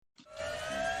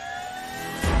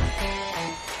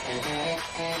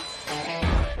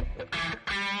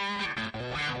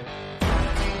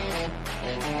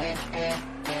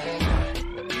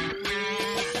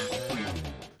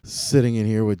Sitting in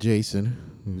here with Jason,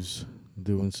 who's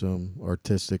doing some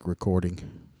artistic recording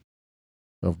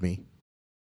of me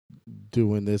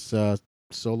doing this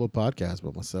solo podcast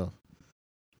by myself.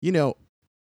 You know,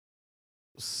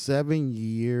 7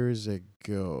 years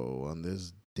ago on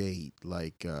this date,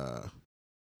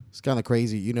 it's kind of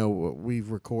crazy. We've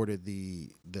recorded the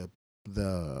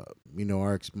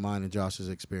mine and Josh's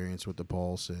experience with the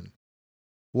Pulse and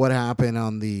what happened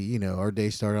on our day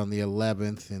started on the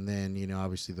 11th, and then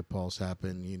obviously the Pulse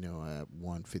happened at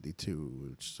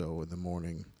 1:52 so in the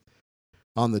morning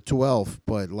on the 12th.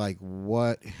 But like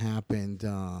what happened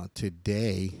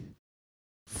today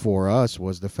for us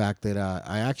was the fact that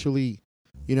I actually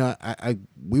I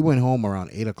we went home around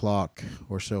 8 o'clock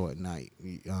or so at night.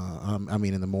 I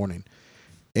mean in the morning,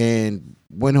 and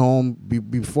went home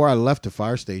before I left the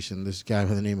fire station. This guy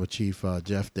by the name of Chief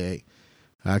Jeff Day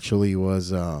actually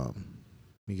was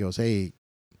he goes, "Hey,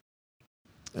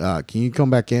 can you come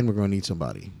back in? We're going to need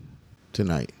somebody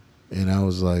tonight." And I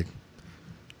was like,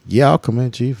 "Yeah, I'll come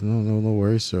in, Chief. No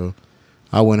worries." So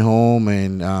I went home,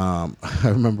 and I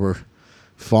remember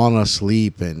falling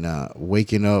asleep and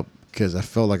waking up because I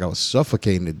felt like I was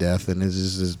suffocating to death. And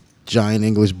there's this giant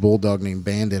English bulldog named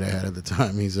Bandit I had at the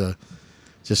time. He's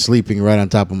just sleeping right on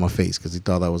top of my face because he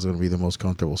thought that was going to be the most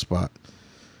comfortable spot.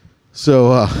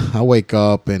 So I wake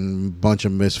up and a bunch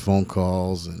of missed phone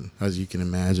calls, and as you can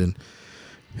imagine,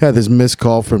 had this missed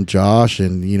call from Josh,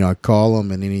 and I call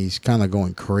him, and then he's kind of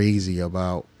going crazy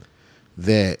about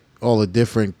that, all the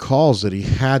different calls that he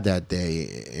had that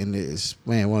day. And it's,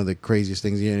 man, one of the craziest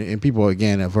things. And people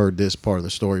again have heard this part of the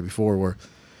story before, where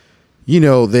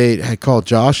they had called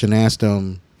Josh and asked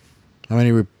him, "How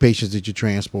many patients did you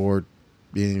transport?"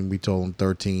 And we told him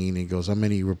 13. And he goes, "How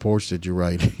many reports did you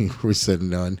write?" We said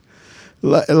none.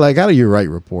 Like, how do you write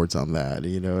reports on that?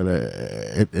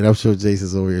 And I'm sure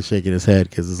Jason's over here shaking his head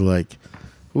because it's like,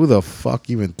 who the fuck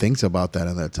even thinks about that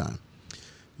at that time?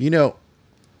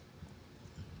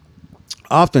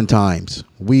 Oftentimes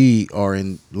we are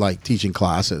in like teaching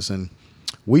classes, and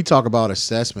we talk about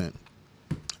assessment.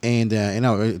 And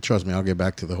trust me, I'll get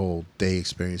back to the whole day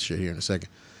experience shit here in a second.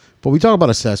 But we talk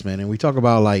about assessment, and we talk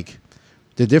about like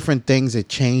the different things that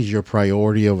change your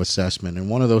priority of assessment. And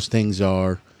one of those things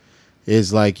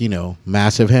is like,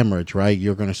 massive hemorrhage, right?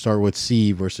 You're going to start with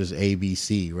C versus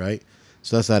ABC, right?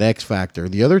 So that's that X factor.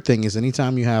 The other thing is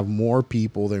anytime you have more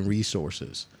people than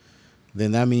resources,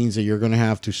 then that means that you're going to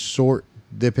have to sort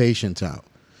the patients out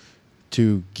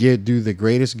to do the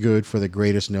greatest good for the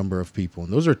greatest number of people.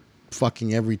 And those are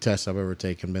fucking every test I've ever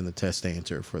taken been the test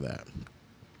answer for that.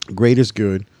 Greatest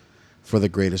good for the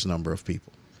greatest number of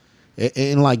people.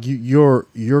 And like you're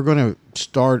going to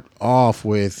start off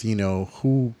with,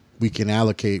 who we can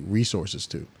allocate resources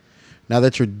to. Now, the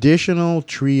traditional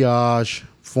triage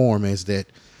form is that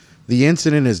the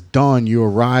incident is done, you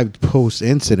arrived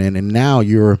post-incident, and now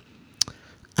you're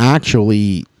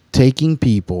actually taking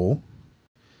people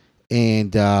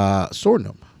and sorting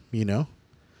them,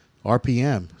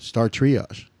 RPM, start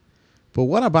triage. But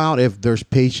what about if there's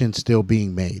patients still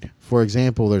being made? For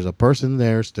example, there's a person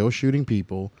there still shooting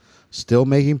people, still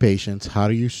making patients. How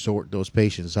do you sort those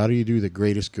patients? How do you do the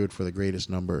greatest good for the greatest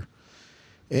number?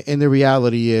 And the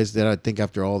reality is that I think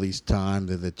after all these time,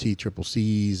 the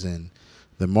TCCCs and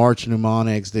the March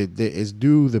mnemonics, is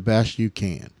do the best you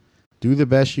can. Do the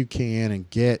best you can and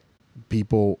get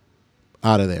people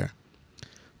out of there.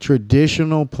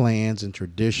 Traditional plans and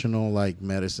traditional like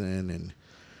medicine and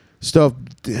stuff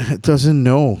hasn't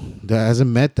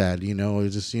met that.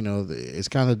 It's just, it's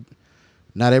kind of,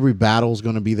 not every battle is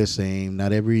going to be the same.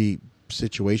 Not every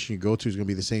situation you go to is going to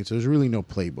be the same. So there's really no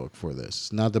playbook for this.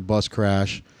 It's not the bus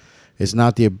crash. It's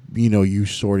not the, you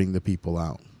sorting the people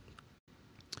out.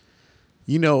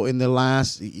 In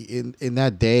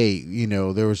that day,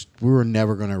 we were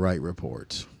never going to write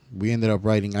reports. I ended up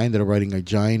writing a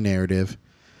giant narrative.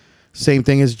 Same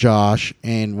thing as Josh.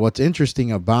 And what's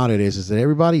interesting about it is that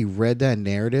everybody read that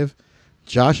narrative.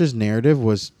 Josh's narrative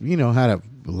was, had a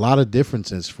lot of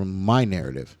differences from my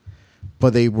narrative,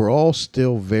 but they were all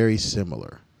still very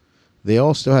similar. They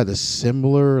all still had a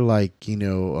similar,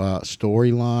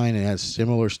 storyline, and had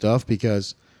similar stuff,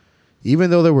 because even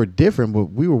though they were different, but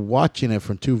we were watching it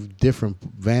from two different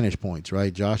vantage points,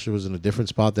 right? Josh was in a different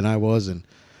spot than I was, and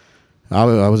I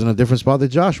was in a different spot that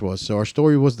Josh was. So our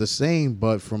story was the same,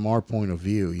 but from our point of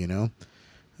view,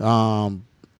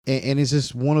 And it's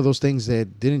just one of those things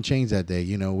that didn't change that day.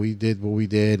 We did what we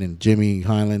did, and Jimmy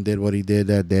Highland did what he did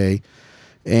that day.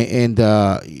 And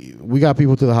we got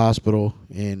people to the hospital,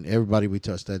 and everybody we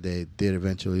touched that day did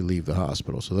eventually leave the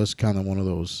hospital. So that's kind of one of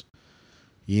those,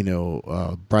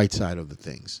 bright side of the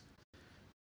things.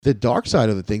 the dark side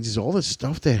of the things is all the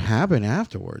stuff that happened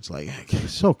afterwards. Like,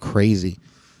 it's so crazy.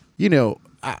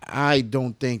 I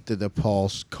don't think that the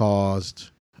pulse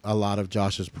caused a lot of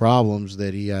Josh's problems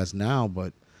that he has now,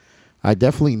 but I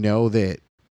definitely know that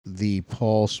the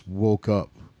pulse woke up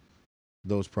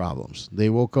those problems. They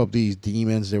woke up these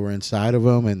demons that were inside of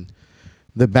him, and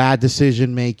the bad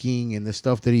decision making and the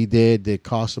stuff that he did that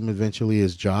cost him eventually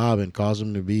his job and caused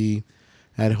him to be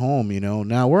at home.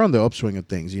 Now we're on the upswing of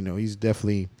things. He's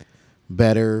definitely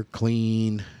better,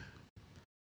 clean,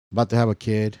 about to have a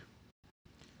kid.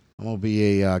 I'm gonna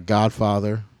be a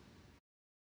godfather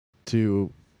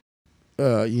to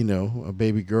a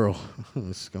baby girl.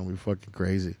 It's gonna be fucking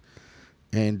crazy.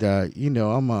 And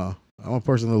I'm a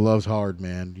person that loves hard,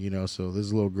 man. So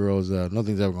this little girl is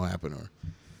nothing's ever gonna happen to her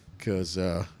because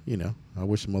I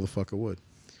wish the motherfucker would.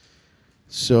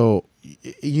 So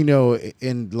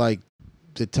and like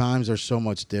the times are so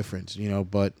much different,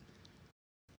 but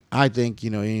I think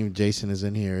even Jason is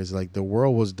in here. Is like the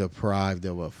world was deprived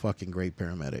of a fucking great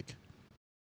paramedic.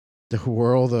 The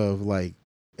world of like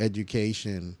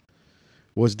education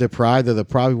was deprived of the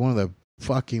probably one of the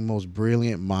fucking most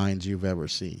brilliant minds you've ever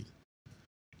seen.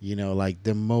 Like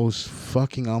the most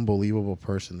fucking unbelievable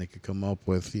person that could come up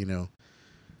with,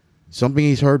 something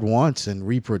he's heard once and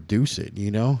reproduce it,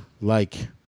 Like,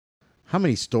 how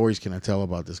many stories can I tell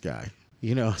about this guy?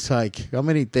 It's like, how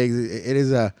many things? It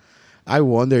is I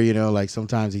wonder, like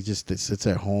sometimes he just sits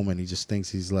at home and he just thinks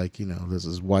he's like, this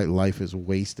his white life is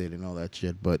wasted and all that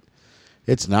shit. But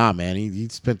it's not, man. He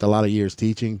spent a lot of years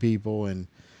teaching people, and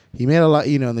he made a lot,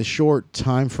 in the short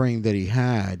time frame that he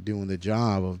had doing the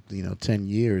job of, 10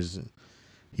 years.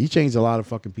 He changed a lot of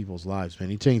fucking people's lives,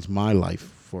 man. He changed my life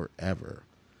forever.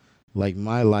 Like,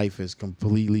 my life is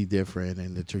completely different,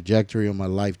 and the trajectory of my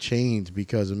life changed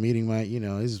because of meeting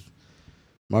he's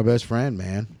my best friend,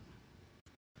 man.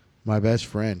 My best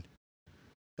friend.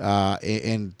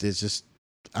 And it's just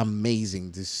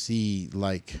amazing to see,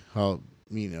 like, how,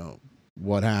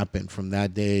 what happened from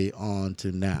that day on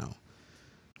to now.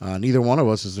 Neither one of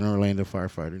us is an Orlando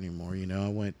firefighter anymore.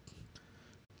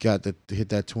 Got to hit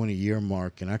that 20-year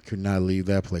mark, and I could not leave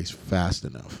that place fast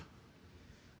enough.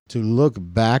 To look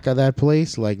back at that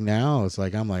place, like now, it's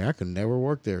like I'm like I could never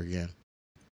work there again.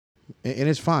 And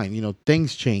it's fine,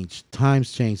 things change,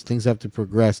 times change, things have to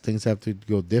progress, things have to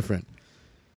go different.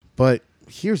 But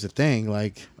here's the thing,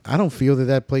 like I don't feel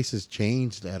that place has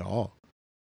changed at all.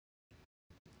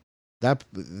 That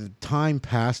time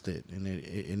passed it, and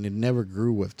it never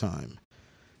grew with time.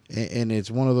 And it's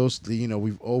one of those,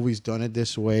 we've always done it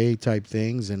this way type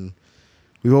things, and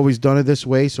we've always done it this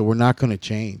way, so we're not going to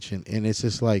change. And it's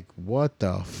just like, what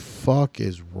the fuck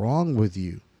is wrong with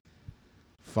you,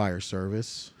 fire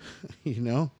service?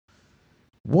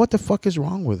 What the fuck is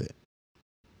wrong with it?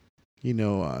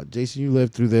 Jason, you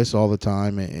live through this all the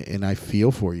time, and I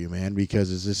feel for you, man,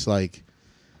 because it's just like,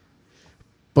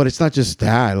 but it's not just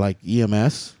that, like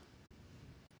EMS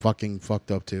fucking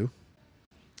fucked up too.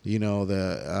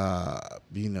 The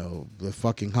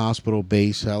fucking hospital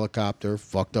base helicopter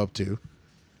fucked up too.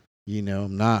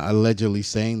 I'm not allegedly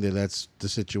saying that that's the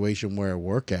situation where I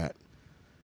work at,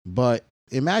 but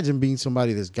imagine being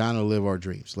somebody that's gonna live our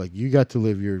dreams. Like you got to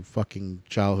live your fucking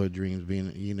childhood dreams being,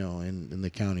 in the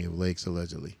county of Lakes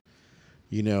allegedly,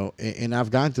 and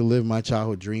I've gotten to live my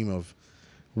childhood dream of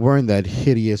wearing that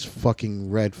hideous fucking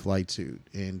red flight suit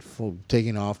and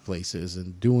taking off places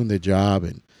and doing the job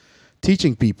and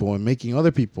teaching people and making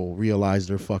other people realize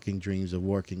their fucking dreams of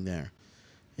working there.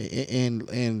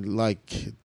 And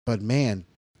like, but man,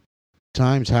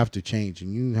 times have to change,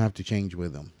 and you have to change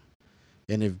with them.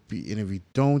 And if you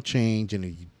don't change and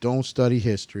if you don't study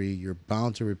history, you're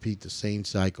bound to repeat the same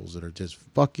cycles that are just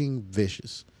fucking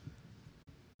vicious.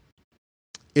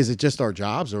 Is it just our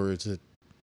jobs or is it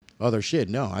other shit?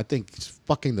 No, I think it's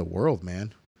fucking the world,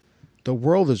 man. The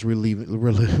world is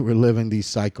reliving these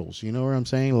cycles. You know what I'm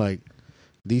saying? Like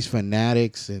these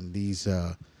fanatics and these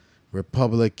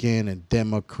Republican and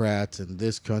Democrats and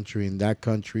this country and that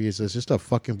country. It's just a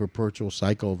fucking perpetual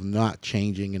cycle of not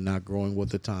changing and not growing with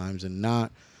the times and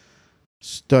not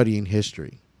studying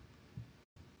history.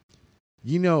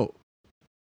 The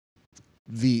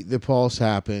pulse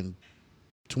happened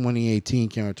 2018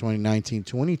 came out 2019,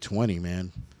 2020,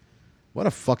 man. What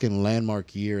a fucking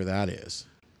landmark year that is.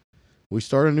 We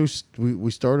start a new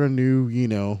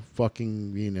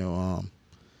fucking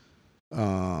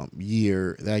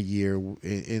year. That year,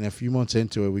 in a few months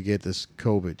into it, we get this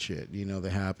COVID shit,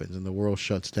 that happens, and the world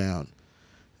shuts down.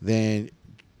 Then,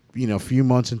 a few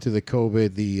months into the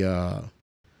COVID, the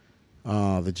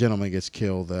gentleman gets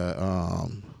killed,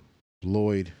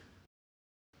 Lloyd,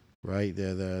 right?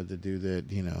 The dude that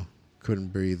couldn't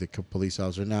breathe. The police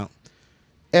officer. Now,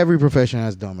 every profession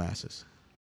has dumbasses.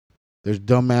 There's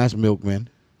dumbass milkmen.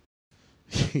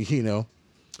 you know,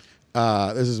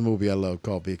 this is a movie I love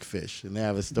called Big Fish, and they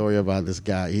have a story about this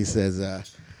guy. He says,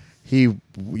 you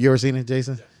ever seen it,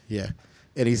 Jason? Yeah,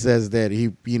 and he says that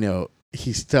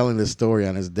he's telling this story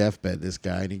on his deathbed. This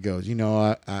guy, and he goes, when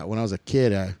I was a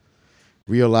kid, I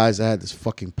realized I had this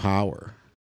fucking power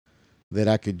that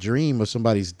I could dream of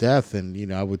somebody's death,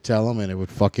 and I would tell them, and it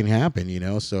would fucking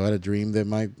happen. So I had a dream that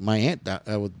my aunt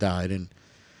died, and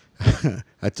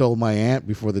I told my aunt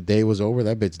before the day was over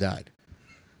that bitch died.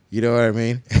 You know what I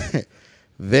mean?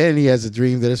 Then he has a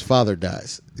dream that his father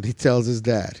dies, and he tells his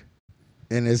dad,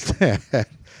 and his dad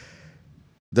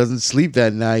doesn't sleep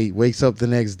that night. Wakes up the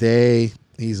next day,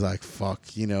 he's like, "Fuck,"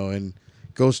 and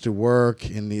goes to work,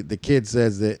 and the kid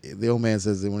says that the old man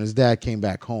says that when his dad came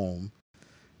back home,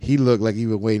 he looked like he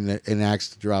was waiting an axe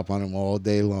to drop on him all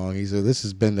day long. He said, "This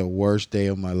has been the worst day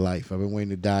of my life. I've been waiting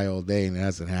to die all day, and it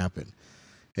hasn't happened."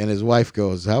 And his wife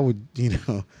goes, "How would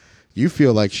you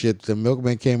feel like shit? The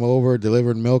milkman came over,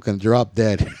 delivered milk, and dropped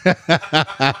dead."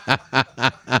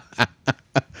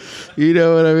 You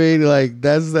know what I mean? Like,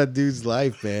 that's that dude's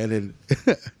life, man. And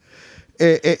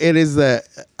it is that.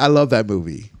 I love that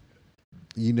movie.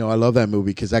 I love that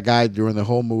movie because that guy during the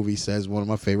whole movie says one of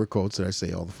my favorite quotes that I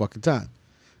say all the fucking time.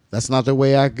 That's not the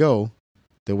way I go.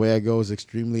 The way I go is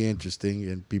extremely interesting,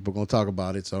 and people going to talk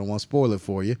about it, so I don't want to spoil it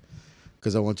for you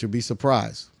because I want you to be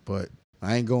surprised. But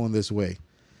I ain't going this way.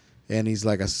 And he's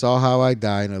like, I saw how I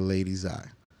die in a lady's eye.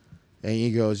 And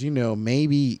he goes,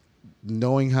 maybe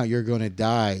knowing how you're going to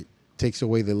die takes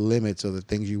away the limits of the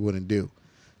things you wouldn't do.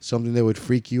 Something that would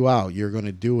freak you out, you're going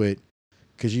to do it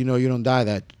because you don't die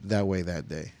that way that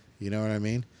day. You know what I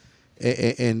mean?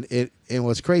 And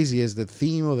what's crazy is the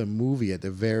theme of the movie at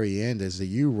the very end is that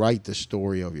you write the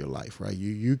story of your life, right?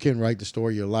 You can write the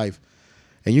story of your life,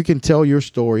 and you can tell your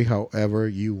story however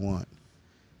you want.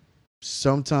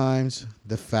 Sometimes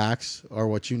the facts are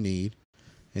what you need,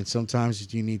 and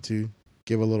sometimes you need to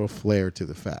give a little flair to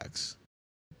the facts.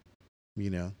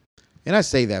 And I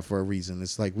say that for a reason.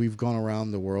 It's like we've gone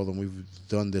around the world and we've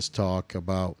done this talk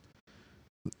about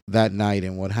that night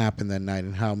and what happened that night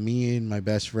and how me and my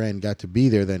best friend got to be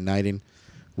there that night, and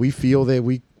we feel that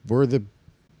we were the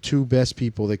two best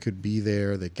people that could be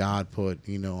there that God put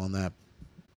on that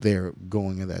there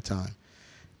going at that time,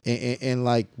 and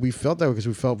like we felt that because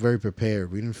we felt very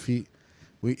prepared. We didn't feel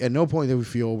at no point did we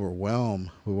feel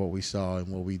overwhelmed with what we saw and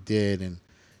what we did, and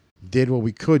did what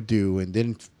we could do, and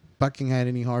didn't fucking had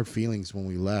any hard feelings when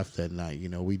we left that night.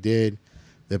 We did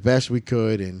the best we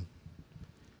could, and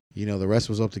the rest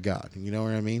was up to God. You know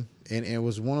what I mean? And it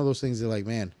was one of those things that, like,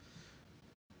 man,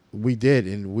 we did,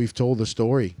 and we've told the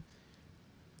story.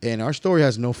 And our story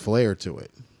has no flair to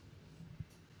it.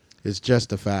 It's just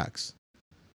the facts.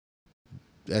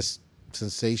 That's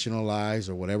sensationalized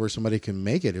or whatever somebody can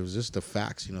make it. It was just the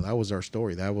facts. That was our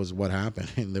story. That was what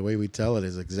happened. And the way we tell it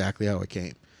is exactly how it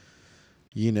came.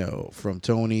 From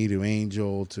Tony to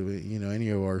Angel to, any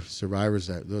of our survivors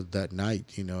that night,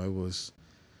 it was,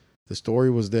 the story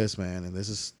was this, man, and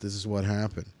this is what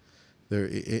happened.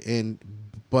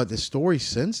 But the story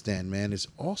since then, man, is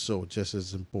also just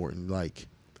as important. Like,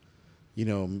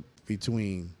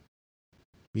 between,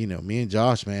 me and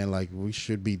Josh, man, like we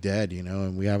should be dead,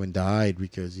 and we haven't died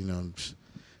because,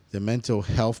 the mental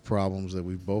health problems that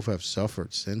we both have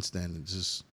suffered since then is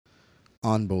just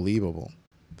unbelievable.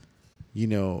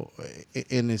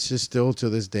 And it's just still to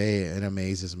this day, it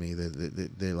amazes me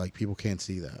that like people can't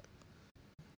see that.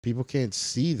 People can't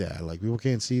see that. Like, people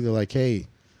can't see the, like, hey,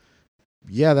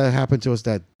 yeah, that happened to us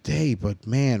that day, but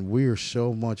man, we're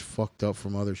so much fucked up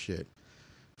from other shit.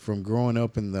 From growing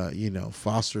up in the,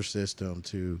 foster system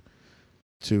to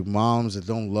moms that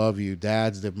don't love you,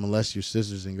 dads that molest your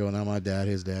sisters and go, now my dad,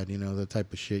 his dad, that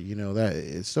type of shit, that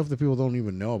it's stuff that people don't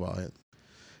even know about it.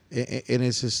 And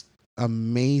it's just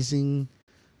amazing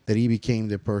that he became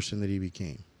the person that he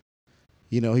became.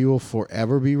 He will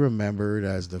forever be remembered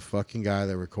as the fucking guy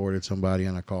that recorded somebody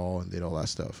on a call and did all that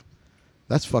stuff.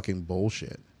 That's fucking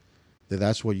bullshit.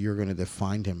 That's what you're going to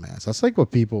define him as. That's like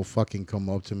what people fucking come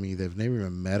up to me, they've never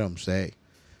even met him, say.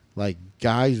 Like,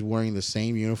 guys wearing the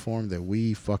same uniform that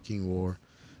we fucking wore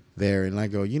there. And I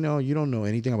go, you don't know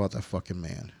anything about that fucking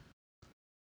man.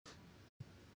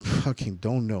 Fucking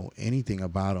don't know anything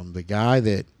about him. The guy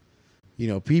that,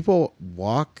 people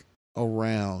walk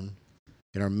around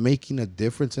and are making a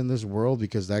difference in this world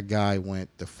because that guy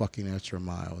went the fucking extra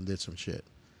mile and did some shit.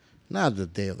 Not the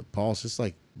day of the pulse. It's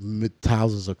like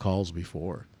thousands of calls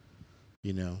before.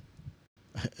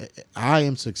 I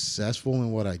am successful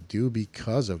in what I do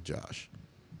because of Josh.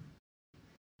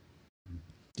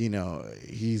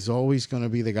 he's always going to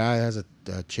be the guy that has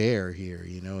a chair here.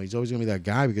 He's always going to be that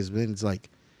guy because then it's like,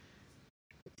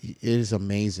 it is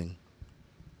amazing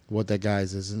what that guy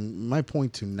is. And my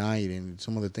point tonight and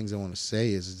some of the things I want to say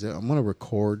is that I'm going to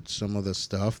record some of the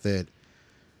stuff that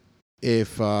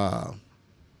if,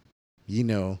 you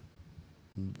know,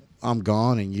 I'm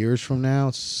gone in years from now,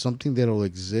 it's something that'll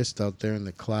exist out there in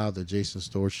the cloud that Jason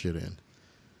stores shit in.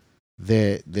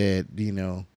 That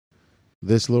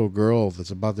this little girl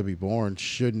that's about to be born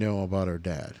should know about her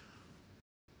dad.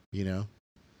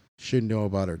 Should know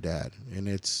about her dad. And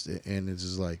it's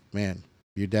just like, man,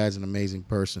 your dad's an amazing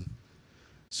person.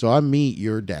 So I meet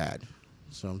your dad.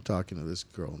 So I'm talking to this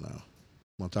girl now.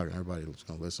 I'm talking to everybody who's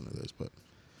going to listen to this, but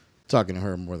I'm talking to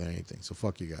her more than anything. So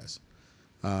fuck you guys.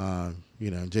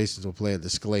 Jason will play a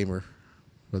disclaimer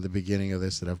at the beginning of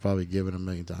this that I've probably given a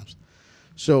million times.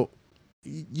 So,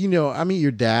 I meet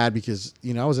your dad because,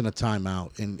 I was in a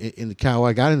timeout. And in the cow,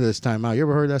 I got into this timeout. You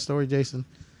ever heard that story, Jason?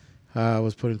 I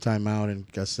was put in timeout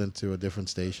and got sent to a different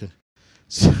station.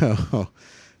 So,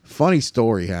 funny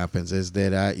story happens is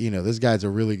that this guy's a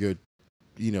really good,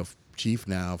 chief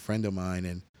now, friend of mine,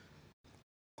 and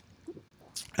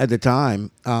at the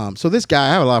time, so this guy,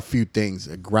 I have a lot of few things,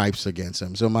 gripes against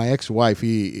him. So my ex-wife,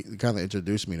 he kind of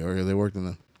introduced me to her. They worked in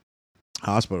the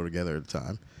hospital together at the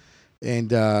time, and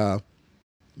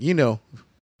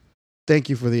thank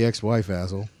you for the ex-wife,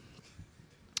 asshole.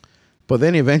 But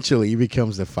then eventually he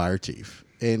becomes the fire chief,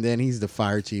 and then he's the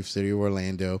fire chief, City of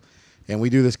Orlando, and we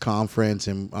do this conference,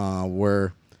 and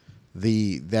where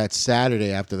that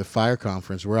Saturday after the fire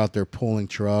conference, we're out there pulling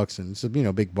trucks, and it's a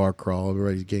big bar crawl.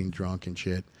 Everybody's getting drunk and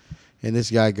shit. And this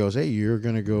guy goes, "Hey, you're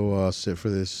gonna go sit for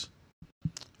this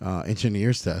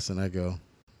engineer's test." And I go,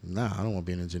 "Nah, I don't want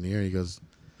to be an engineer." He goes,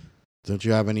 "Don't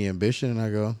you have any ambition?" And I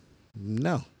go,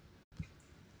 "No,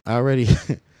 I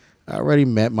already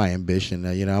met my ambition.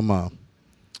 I'm a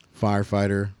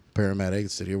firefighter, paramedic,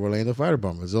 City of Orlando Fire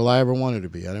Department. That's all I ever wanted to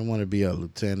be. I didn't want to be a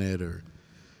lieutenant or."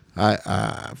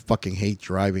 I fucking hate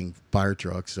driving fire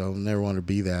trucks, so I never want to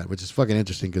be that, which is fucking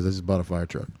interesting because I just bought a fire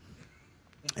truck.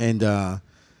 And, no,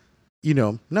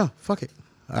 fuck it.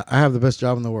 I have the best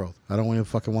job in the world. I don't even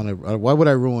fucking want to. Why would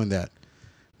I ruin that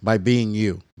by being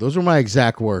you? Those were my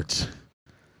exact words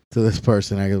to this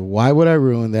person. I go, why would I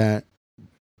ruin that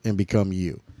and become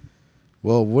you?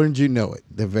 Well, wouldn't you know it?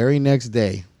 The very next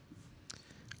day,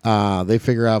 they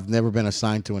figure out I've never been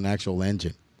assigned to an actual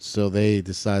engine. So they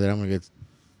decided I'm going to get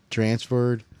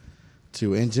transferred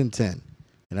to engine 10,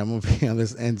 and I'm gonna be on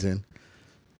this engine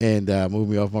and move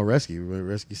me off my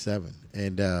rescue 7.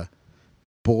 And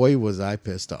boy, was I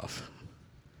pissed off.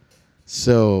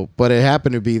 So, but it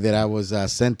happened to be that I was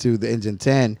sent to the engine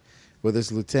 10 with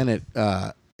this lieutenant,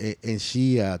 and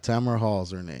she Tamara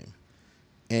Hall's her name,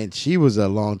 and she was a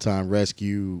long-time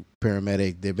rescue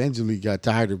paramedic. They eventually got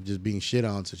tired of just being shit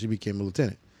on, so she became a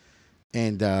lieutenant.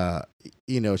 And,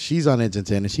 she's on engine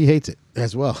 10 and she hates it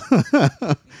as well.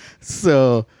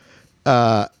 So,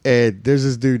 and there's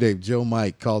this dude named Joe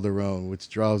Mike Calderon, which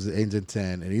drives the engine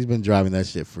 10. And he's been driving that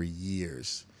shit for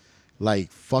years.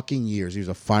 Like fucking years. He was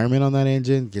a fireman on that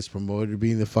engine, gets promoted to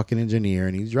being the fucking engineer,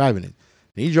 and he's driving it.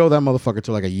 And he drove that motherfucker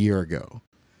till like a year ago.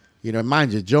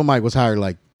 Mind you, Joe Mike was hired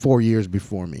like 4 years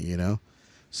before me,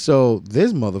 So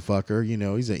this motherfucker,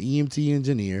 he's an EMT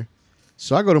engineer.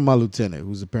 So I go to my lieutenant,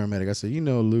 who's a paramedic. I said,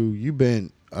 Lou, you've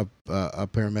been a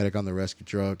paramedic on the rescue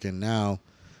truck, and now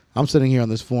I'm sitting here on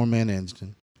this 4-man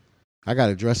engine. I got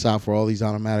to dress out for all these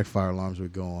automatic fire alarms we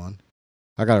go on.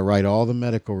 I got to write all the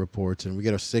medical reports, and we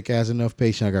get a sick-ass enough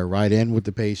patient. I got to ride in with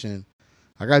the patient.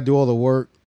 I got to do all the work,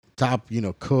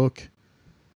 cook,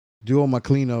 do all my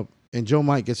cleanup, and Joe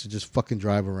Mike gets to just fucking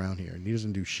drive around here, and he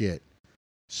doesn't do shit.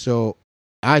 So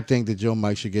I think that Joe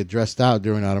Mike should get dressed out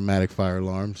during automatic fire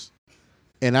alarms.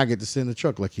 And I get to sit in the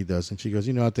truck like he does. And she goes,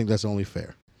 I think that's only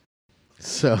fair.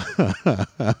 So,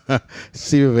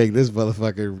 see what make this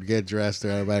motherfucker get dressed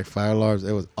or automatic fire alarms.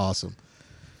 It was awesome.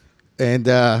 And,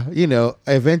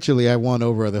 eventually I won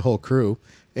over the whole crew.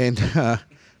 And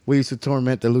we used to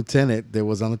torment the lieutenant that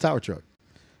was on the tower truck.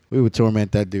 We would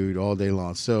torment that dude all day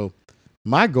long. So,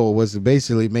 my goal was to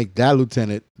basically make that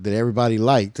lieutenant that everybody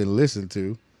liked and listened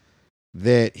to,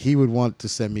 that he would want to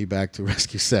send me back to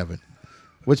Rescue 7.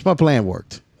 Which my plan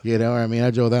worked. I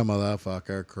drove that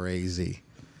motherfucker crazy.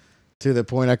 To the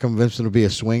point I convinced him to be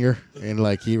a swinger. And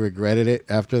he regretted it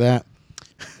after that.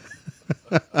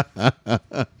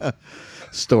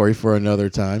 Story for another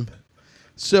time.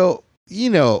 So,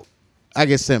 I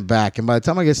get sent back. And by the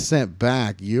time I get sent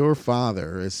back, your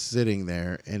father is sitting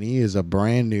there. And he is a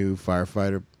brand new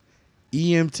firefighter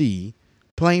EMT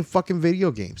playing fucking video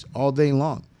games all day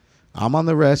long. I'm on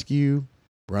the rescue.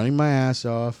 running my ass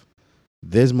off.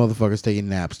 This motherfucker's taking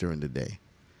naps during the day.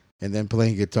 And then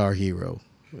playing Guitar Hero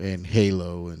and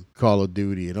Halo and Call of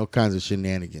Duty and all kinds of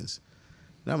shenanigans.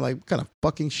 And I'm like, what kind of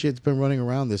fucking shit's been running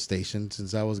around this station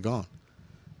since I was gone?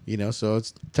 So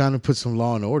it's time to put some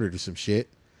law and order to some shit.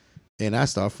 And I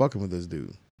start fucking with this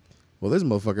dude. Well, this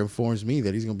motherfucker informs me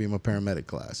that he's going to be in my paramedic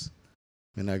class.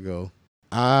 And I go,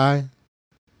 I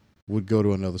would go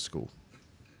to another school.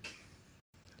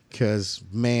 Because,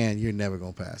 man, you're never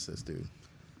going to pass this, dude.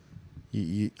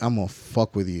 I'm going to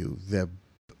fuck with you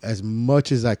as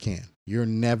much as I can. You're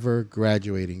never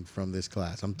graduating from this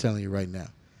class. I'm telling you right now.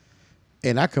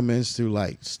 And I commenced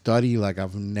to study like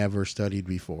I've never studied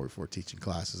before teaching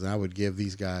classes. And I would give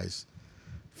these guys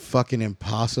fucking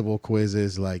impossible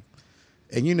quizzes. And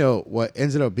what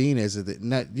ended up being is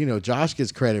that Josh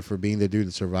gets credit for being the dude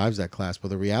that survives that class. But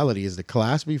the reality is the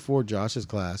class before Josh's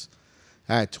class,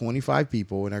 I had 25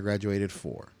 people and I graduated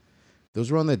 4. Those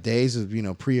were on the days of,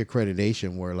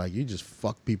 pre-accreditation where you just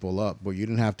fuck people up, where you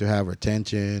didn't have to have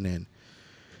retention and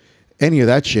any of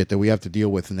that shit that we have to deal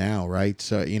with now, right?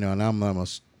 So, and I'm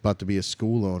almost about to be a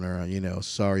school owner,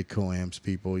 sorry, COAMs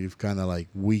people. You've kind of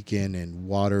weakened and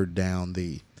watered down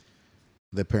the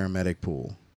paramedic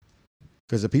pool.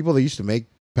 Because the people that used to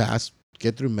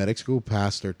get through medic school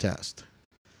passed their test.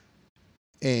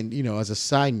 And, as a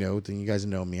side note, and you guys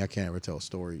know me, I can't ever tell a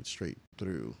story straight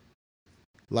through.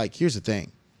 Here's the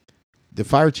thing. The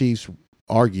fire chiefs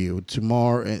argue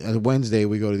tomorrow, Wednesday,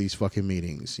 we go to these fucking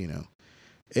meetings,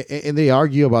 and they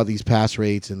argue about these pass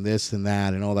rates and this and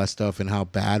that and all that stuff and how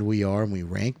bad we are and we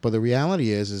rank. But the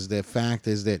reality is the fact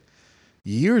is that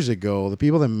years ago, the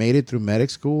people that made it through medic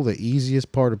school, the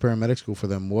easiest part of paramedic school for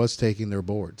them was taking their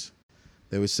boards.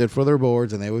 They would sit for their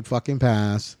boards and they would fucking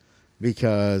pass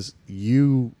because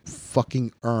you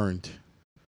fucking earned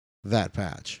that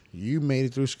patch. You made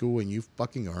it through school and you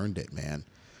fucking earned it, man.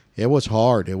 It was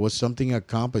hard. It was something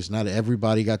accomplished. Not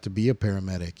everybody got to be a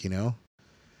paramedic,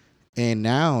 And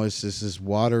now it's just this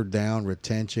watered down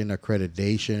retention,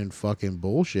 accreditation, fucking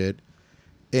bullshit.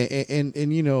 And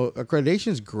accreditation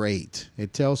is great.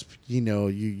 It tells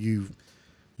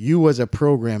you as a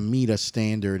program meet a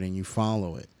standard and you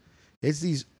follow it. It's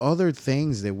these other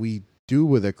things that we do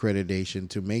with accreditation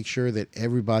to make sure that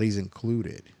everybody's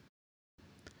included.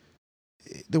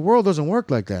 The world doesn't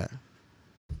work like that.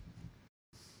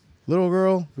 Little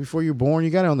girl, before you're born, you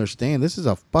got to understand this is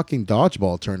a fucking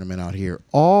dodgeball tournament out here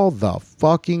all the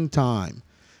fucking time.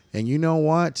 And you know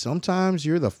what? Sometimes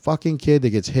you're the fucking kid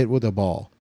that gets hit with a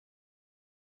ball.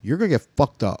 You're going to get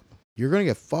fucked up. You're going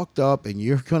to get fucked up and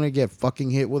you're going to get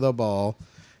fucking hit with a ball.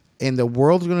 And the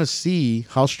world's going to see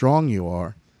how strong you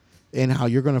are and how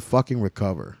you're going to fucking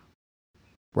recover.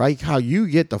 Right? How you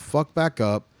get the fuck back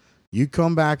up. You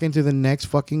come back into the next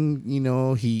fucking,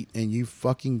 heat and you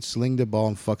fucking sling the ball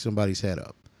and fuck somebody's head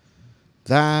up.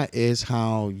 That is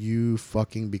how you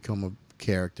fucking become a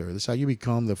character. That's how you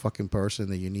become the fucking person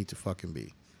that you need to fucking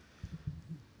be.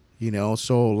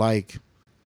 So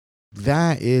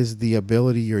that is the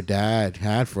ability your dad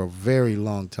had for a very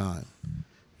long time.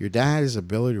 Your dad has the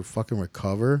ability to fucking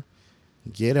recover,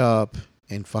 get up,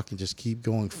 and fucking just keep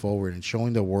going forward and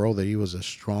showing the world that he was the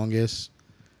strongest,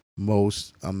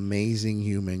 most amazing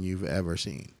human you've ever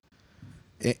seen.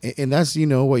 And that's,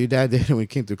 what your dad did when he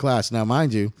came through class. Now,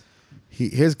 mind you,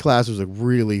 his class was a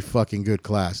really fucking good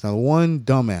class. Now, one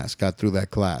dumbass got through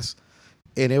that class,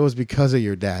 and it was because of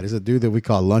your dad. It's a dude that we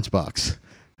call Lunchbox.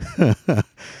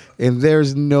 And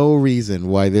there's no reason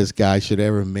why this guy should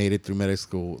ever have made it through medic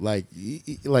school.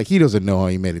 He doesn't know how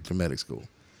he made it through medic school.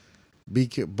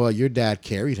 But your dad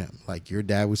carried him. Your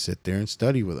dad would sit there and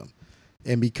study with him.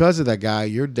 And because of that guy,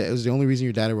 your dad, it was the only reason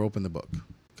your dad ever opened the book.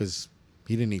 Because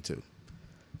he didn't need to.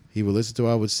 He would listen to what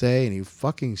I would say and he would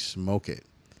fucking smoke it.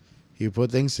 He would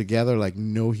put things together like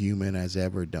no human has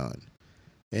ever done.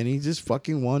 And he just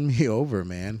fucking won me over,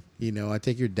 man. I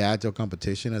take your dad to a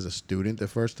competition as a student the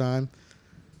first time.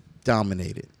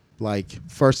 Dominated.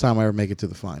 First time I ever make it to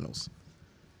the finals.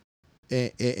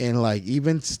 And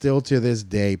even still to this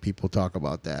day, people talk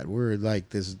about that. We're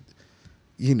this,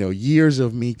 years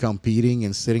of me competing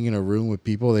and sitting in a room with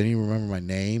people that didn't even remember my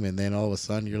name. And then all of a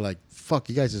sudden you're like, fuck,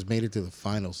 you guys just made it to the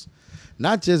finals.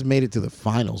 Not just made it to the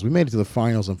finals. We made it to the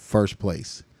finals in first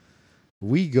place.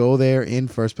 We go there in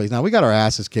first place. Now, we got our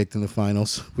asses kicked in the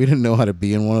finals. We didn't know how to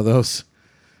be in one of those.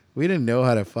 We didn't know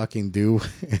how to fucking do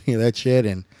any of that shit.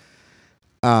 And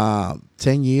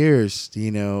 10 years,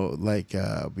 before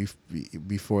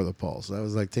the Pulse. That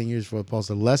was 10 years before the Pulse.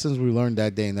 The lessons we learned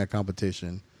that day in that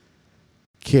competition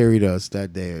carried us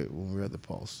that day when we were at the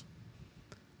Pulse.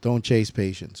 Don't chase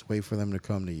patients. Wait for them to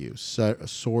come to you.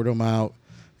 Sort them out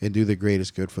and do the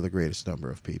greatest good for the greatest number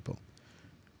of people.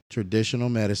 Traditional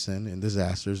medicine in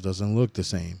disasters doesn't look the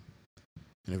same.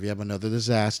 And if you have another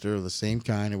disaster of the same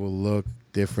kind, it will look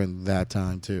different that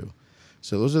time too.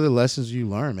 So those are the lessons you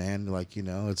learn, man. Like,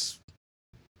 it's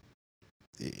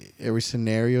every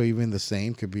scenario, even the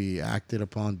same, could be acted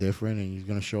upon different, and you're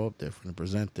going to show up different and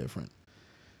present different.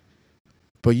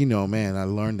 But, man, I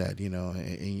learned that,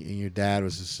 and your dad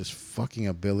was just this fucking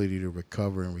ability to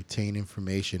recover and retain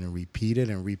information and repeat it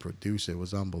and reproduce it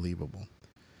was unbelievable.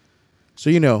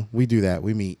 So, we do that.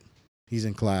 We meet. He's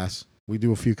in class. We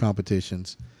do a few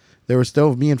competitions. There were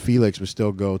still, me and Felix would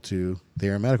still go to the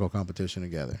aeromedical competition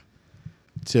together.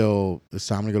 Till it's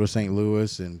time to go to St.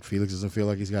 Louis, and Felix doesn't feel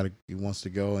like he wants to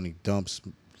go, and he dumps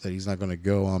that he's not going to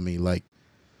go on me like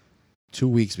 2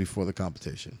 weeks before the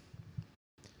competition.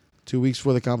 2 weeks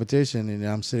before the competition, and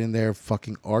I'm sitting there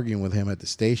fucking arguing with him at the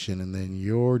station, and then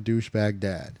your douchebag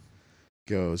dad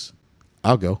goes,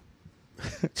 "I'll go."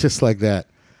 Just like that.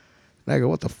 And I go,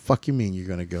 "What the fuck you mean you're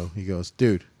going to go?" He goes,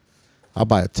 "Dude, I'll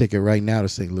buy a ticket right now to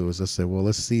St. Louis." I said, "Well,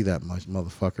 let's see that much,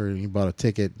 motherfucker." And he bought a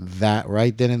ticket that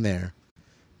right then and there.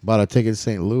 Bought a ticket to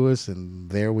St. Louis, and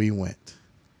there we went.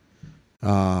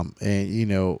 And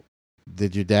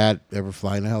did your dad ever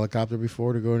fly in a helicopter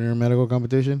before to go to a medical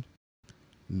competition?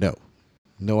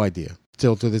 No idea.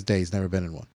 Till to this day, he's never been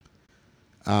in one.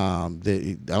 I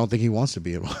don't think he wants to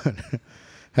be in one.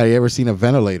 Had he ever seen a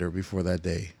ventilator before that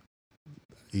day?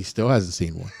 He still hasn't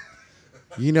seen one.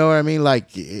 You know what I mean?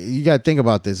 Like, you got to think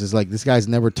about this. It's like this guy's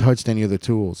never touched any of the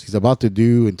tools. He's about to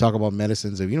do and talk about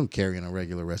medicines that you don't carry in a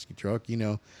regular rescue truck.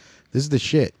 This is the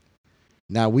shit.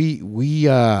 Now, we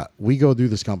go do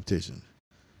this competition,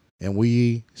 and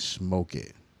we smoke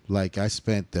it. Like, I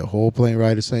spent the whole plane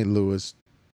ride to St. Louis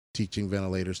teaching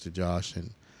ventilators to Josh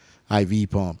and IV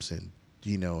pumps, and,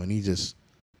 and he just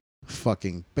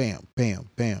fucking bam, bam,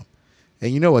 bam.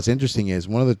 And what's interesting is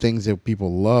one of the things that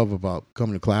people love about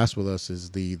coming to class with us is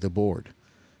the board.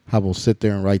 How we'll sit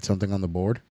there and write something on the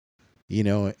board.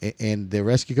 And the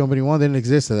rescue company one didn't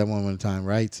exist at that moment in time,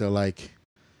 right? So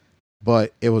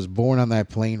but it was born on that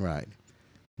plane ride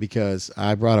because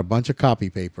I brought a bunch of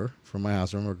copy paper from my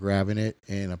house. I remember grabbing it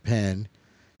and a pen,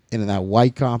 and in that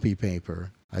white copy paper,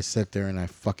 I sat there and I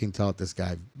fucking taught this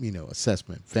guy,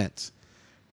 assessment, vents.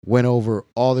 Went over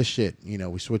all the shit.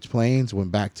 We switched planes,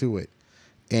 went back to it.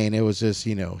 And it was just,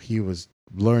 he was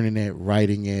learning it,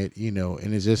 writing it,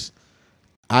 and it's just,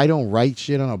 I don't write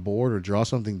shit on a board or draw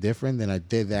something different than I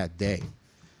did that day.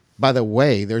 By the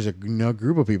way, there's a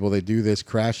group of people that do this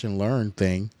crash and learn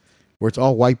thing where it's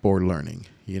all whiteboard learning.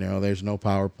 There's no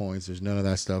PowerPoints. There's none of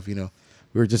that stuff. We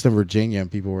were just in Virginia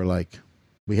and people were like,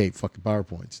 "We hate fucking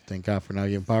PowerPoints. Thank God for not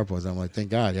getting PowerPoints." I'm like, thank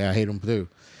God. Yeah, I hate them too.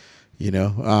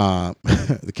 The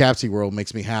Capsy world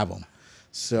makes me have them.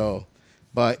 So,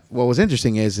 but what was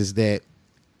interesting is that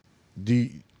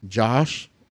Josh,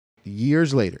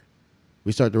 years later,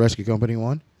 we start the rescue company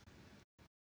one.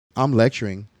 I'm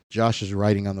lecturing. Josh is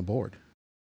writing on the board.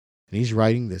 And he's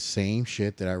writing the same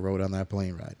shit that I wrote on that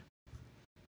plane ride.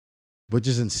 Which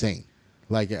is insane.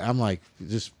 Like, I'm like,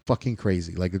 just fucking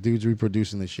crazy. Like, the dude's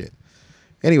reproducing the shit.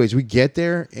 Anyways, we get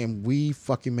there and we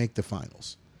fucking make the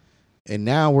finals. And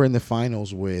now we're in the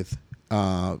finals with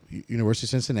University of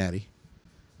Cincinnati.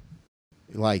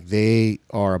 Like, they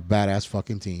are a badass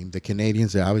fucking team. The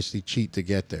Canadians, they obviously cheat to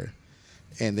get there.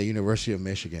 And the University of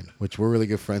Michigan, which we're really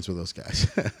good friends with those guys.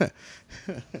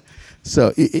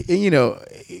 So,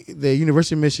 the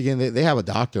University of Michigan, they have a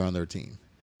doctor on their team.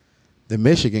 The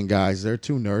Michigan guys, they're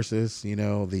two nurses.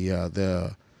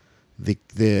 The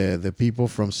people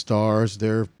from Stars,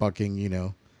 they're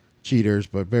fucking, cheaters,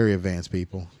 but very advanced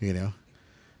people, They're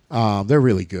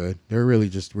really good. They're really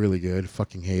just really good.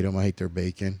 Fucking hate them. I hate their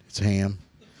bacon. It's ham.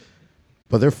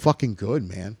 But they're fucking good,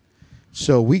 man.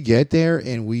 So we get there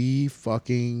and we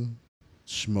fucking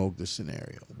smoke the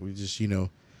scenario. We just,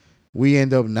 we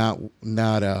end up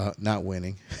not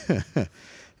winning.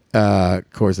 Of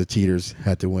course, the cheaters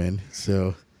had to win.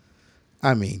 So,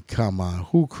 I mean, come on.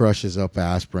 Who crushes up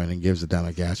aspirin and gives it down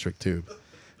a gastric tube?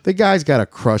 The guy's got a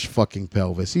crushed fucking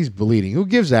pelvis. He's bleeding. Who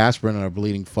gives aspirin on a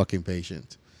bleeding fucking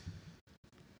patient?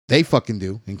 They fucking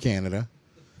do in Canada.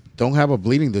 Don't have a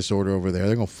bleeding disorder over there.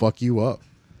 They're going to fuck you up.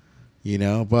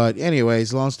 But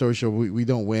anyways, long story short, we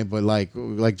don't win. But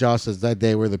like Josh says, that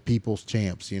day we're the people's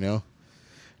champs, Now,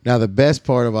 the best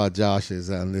part about Josh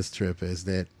is on this trip is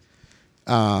that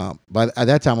but at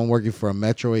that time, I'm working for a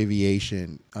Metro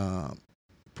Aviation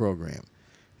program.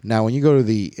 Now, when you go to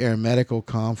the Air Medical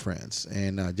Conference,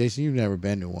 and Jason, you've never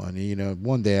been to one.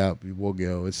 One day we'll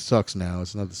go. It sucks now.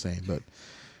 It's not the same. But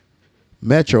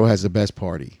Metro has the best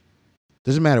party.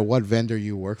 Doesn't matter what vendor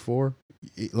you work for.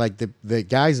 Like the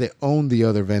guys that own the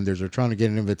other vendors are trying to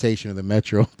get an invitation to the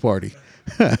Metro party.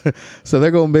 So they're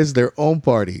gonna miss their own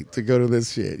party to go to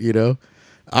this shit, you know?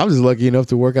 I was lucky enough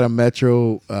to work at a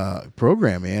Metro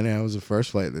program, man, and I was the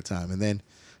first flight at the time. And then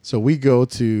so we go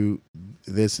to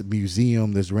this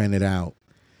museum that's rented out,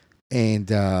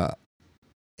 and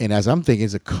as I'm thinking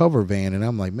it's a cover van, and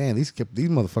I'm like, man, these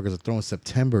motherfuckers are throwing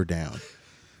September down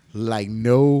like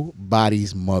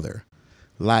nobody's mother.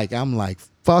 Like, I'm like,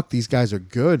 fuck, these guys are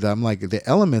good. I'm like, the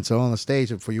elements are on the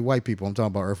stage. And for you white people, I'm talking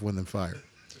about Earth, Wind, and Fire.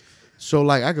 So,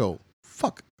 like, I go,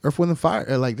 fuck, Earth, Wind, and Fire.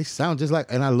 And, like, they sound just like,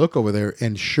 and I look over there,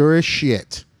 and sure as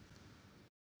shit,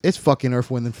 it's fucking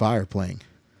Earth, Wind, and Fire playing.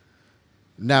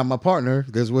 Now, my partner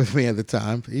that's with me at the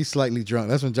time, he's slightly drunk.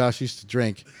 That's when Josh used to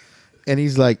drink. And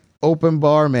he's like, open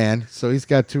bar, man. So he's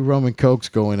got 2 rum and cokes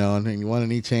going on, and one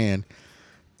in each hand.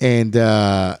 And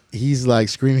he's like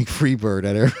screaming Freebird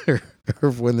at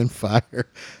Earth, Wind, and Fire.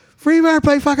 Freebird,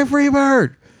 play fucking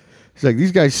Freebird. He's like,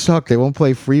 these guys suck. They won't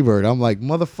play Freebird. I'm like,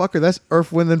 motherfucker, that's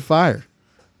Earth, Wind, and Fire.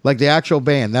 Like the actual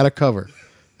band, not a cover.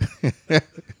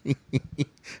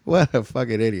 What a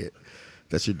fucking idiot.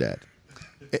 That's your dad.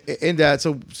 And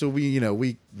so we,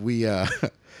 that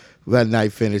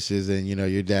night finishes, and,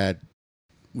 your dad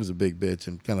was a big bitch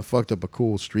and kind of fucked up a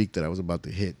cool streak that I was about to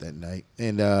hit that night.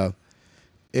 And,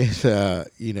 it's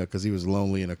because he was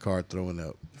lonely in a car throwing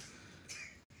up.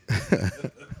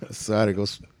 So I had to go.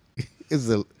 It's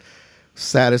the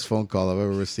saddest phone call I've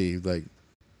ever received. Like,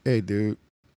 hey, dude,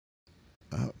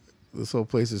 this whole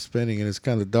place is spinning and it's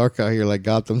kind of dark out here, like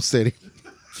Gotham City.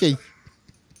 Can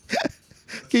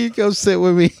you come sit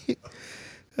with me?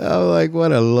 I'm like,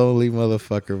 what a lonely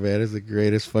motherfucker, man. It's the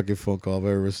greatest fucking phone call I've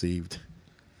ever received.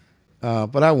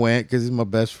 But I went because he's my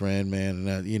best friend, man.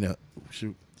 And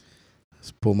shoot. Let's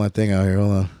pull my thing out here.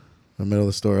 Hold on. In the middle of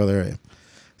the store. Oh, there I am.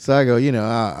 So I go,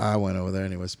 I went over there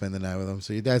anyway, spend the night with him.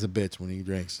 So your dad's a bitch when he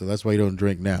drinks. So that's why you don't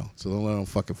drink now. So don't let him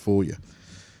fucking fool you.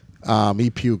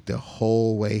 He puked the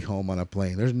whole way home on a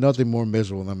plane. There's nothing more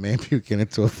miserable than a man puking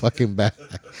into a fucking bag.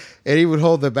 And he would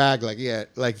hold the bag like he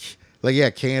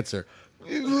had cancer.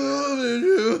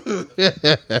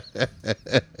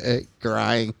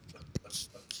 Crying.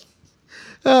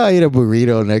 I eat a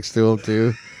burrito next to him,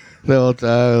 too. The whole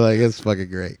time, like, it's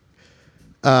fucking great.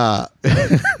 I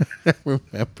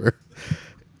remember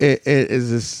it is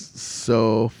just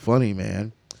so funny,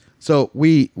 man. So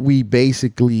we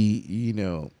basically,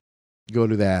 go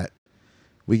to that.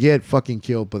 We get fucking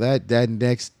killed, but the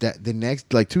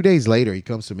next like 2 days later, he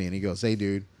comes to me and he goes, "Hey,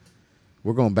 dude,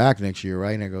 we're going back next year,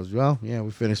 right?" And I goes, "Well, yeah,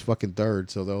 we finished fucking third,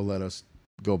 so they'll let us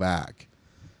go back."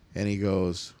 And he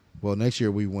goes, "Well, next year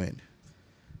we win."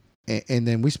 And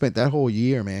then we spent that whole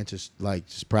year, man, just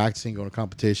practicing, going to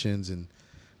competitions and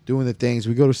doing the things.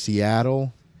 We go to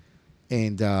Seattle,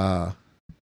 and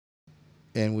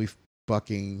we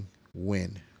fucking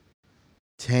win.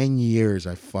 10 years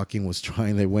I fucking was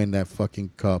trying to win that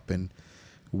fucking cup, and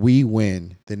we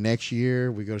win. The next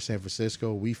year we go to San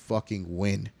Francisco, we fucking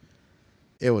win.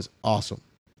 It was awesome.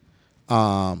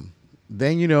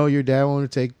 Then your dad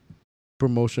wanted to take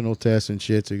promotional tests and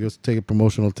shit, so he goes to take a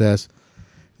promotional test.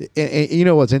 And you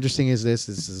know what's interesting is this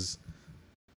is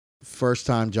first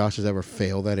time Josh has ever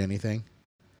failed at anything.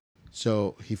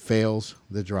 So he fails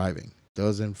the driving.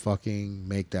 Doesn't fucking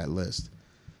make that list.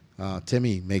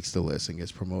 Timmy makes the list and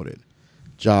gets promoted.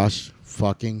 Josh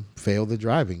fucking failed the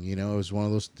driving. It was one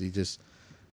of those,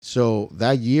 so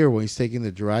that year when he's taking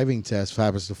the driving test,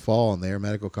 happens to fall in their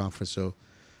medical conference. So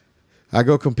I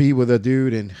go compete with a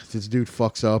dude, and this dude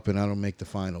fucks up, and I don't make the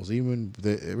finals.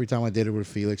 Every time I did it with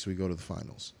Felix, we go to the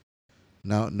finals.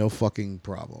 No fucking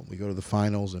problem. We go to the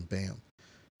finals, and bam.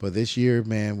 But this year,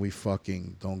 man, we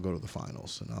fucking don't go to the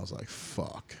finals. And I was like,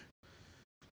 fuck.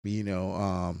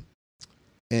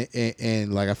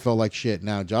 And like I felt like shit.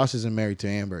 Now, Josh isn't married to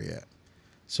Amber yet.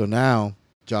 So now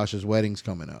Josh's wedding's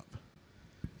coming up.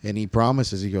 And he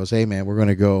promises, he goes, hey, man, we're going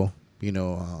to go,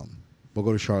 we'll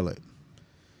go to Charlotte.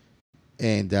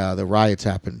 And the riots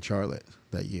happened in Charlotte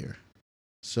that year.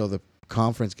 So the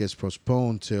conference gets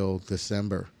postponed till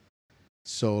December.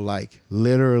 So like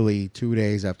literally 2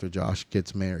 days after Josh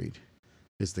gets married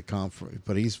is the conference.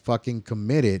 But he's fucking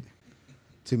committed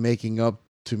to making up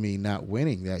to me not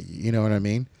winning that year. You know what I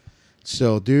mean?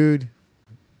 So, dude,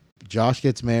 Josh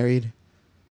gets married.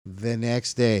 The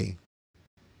next day,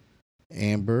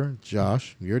 Amber,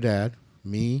 Josh, your dad,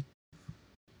 me,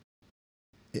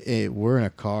 we're in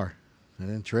a car. And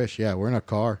then Trish, yeah, we're in a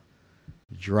car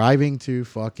driving to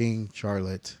fucking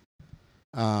Charlotte.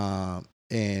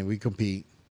 And we compete.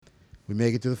 We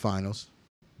make it to the finals.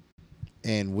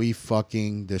 And we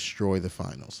fucking destroy the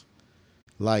finals.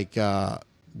 Like,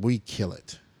 we kill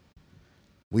it.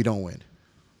 We don't win.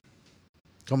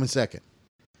 Come in second.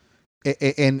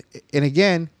 And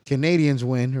again, Canadians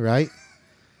win, right?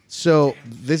 So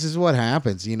this is what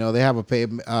happens. They have a pay.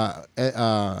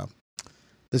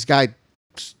 This guy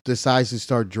decides to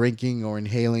start drinking or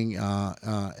inhaling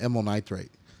amyl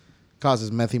nitrate.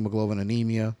 Causes methemoglobin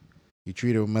anemia. You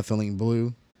treat it with methylene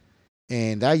blue.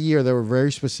 And that year, they were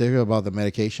very specific about the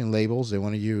medication labels. They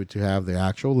wanted you to have the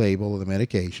actual label of the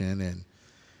medication and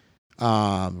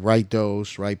right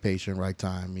dose, right patient, right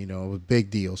time. It was a big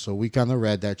deal. So we kind of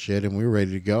read that shit and we were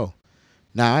ready to go.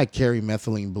 Now I carry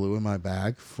methylene blue in my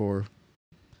bag for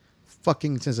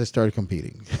fucking since I started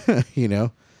competing,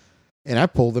 and I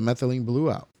pulled the methylene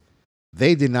blue out.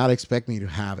 They did not expect me to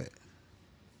have it.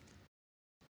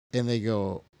 And they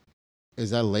go, is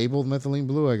that labeled methylene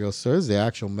blue? I go, sir, it's the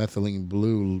actual methylene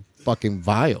blue fucking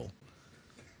vial.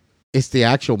 It's the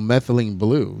actual methylene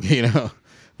blue,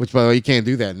 Which, by the way, you can't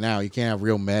do that now. You can't have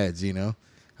real meds,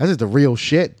 That's just the real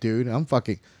shit, dude. I'm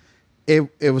fucking...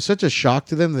 It was such a shock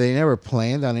to them. They never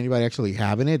planned on anybody actually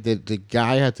having it. That the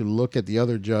guy had to look at the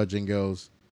other judge and goes,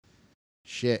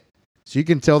 shit. So you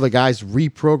can tell the guy's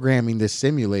reprogramming the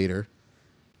simulator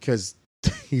because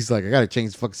he's like, I got to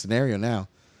change the fucking scenario now.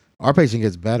 Our patient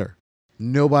gets better.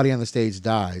 Nobody on the stage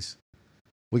dies.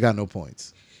 We got no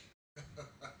points.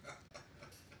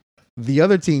 The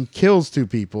other team kills 2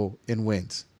 people and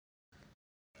wins.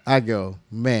 I go,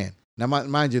 man. Now,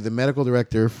 mind you, the medical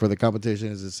director for the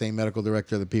competition is the same medical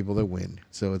director of the people that win.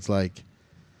 So it's like,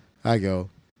 I go,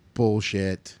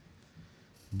 bullshit.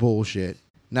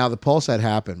 Now, the pulse had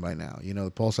happened by now. The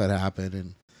pulse had happened,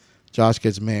 and Josh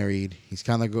gets married. He's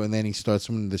kind of going, and then he starts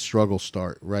when the struggles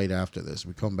start right after this.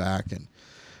 We come back, and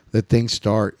the things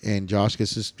start, and Josh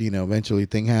gets this, eventually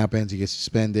thing happens. He gets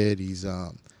suspended. He's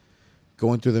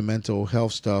going through the mental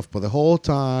health stuff. But the whole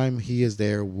time he is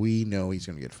there, we know he's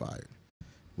going to get fired.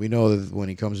 We know that when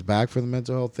he comes back for the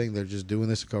mental health thing, they're just doing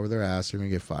this to cover their ass. They're going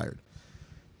to get fired.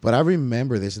 But I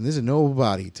remember this, and this is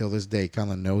nobody till this day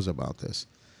kind of knows about this.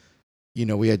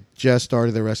 We had just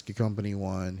started the rescue company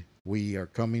one. We were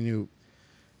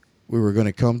going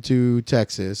to come to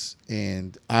Texas,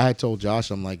 and I had told Josh,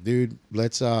 I'm like, dude,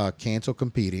 let's cancel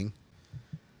competing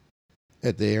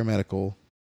at the air medical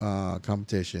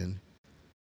competition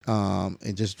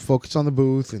and just focus on the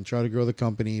booth and try to grow the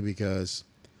company because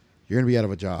you're going to be out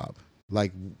of a job.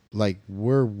 Like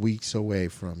we're weeks away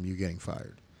from you getting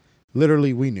fired.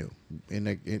 Literally, we knew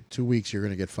in 2 weeks you're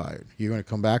going to get fired. You're going to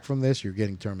come back from this, you're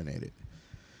getting terminated.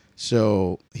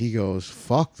 So he goes,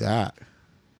 fuck that.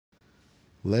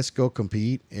 Let's go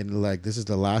compete. And this is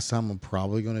the last time I'm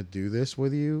probably going to do this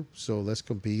with you. So let's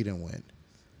compete and win.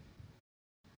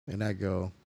 And I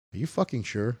go, are you fucking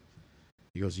sure?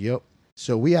 He goes, yep.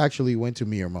 So we actually went to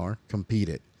Miramar,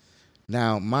 competed.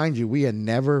 Now, mind you, we had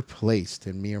never placed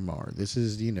in Miramar. This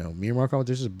is, Miramar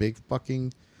competition is a big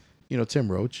fucking,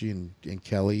 Tim Roach and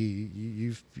Kelly,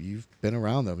 you've been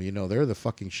around them. They're the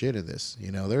fucking shit of this.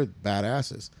 They're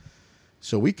badasses.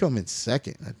 So we come in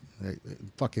second at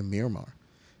fucking Miramar.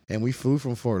 And we flew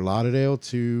from Fort Lauderdale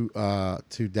to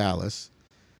Dallas.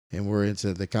 And we're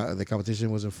into the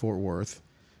competition was in Fort Worth.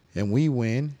 And we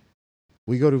win.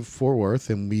 We go to Fort Worth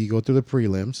and we go through the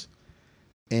prelims.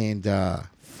 And I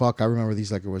remember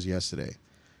these like it was yesterday.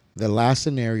 The last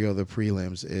scenario of the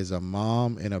prelims is a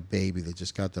mom and a baby that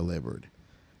just got delivered.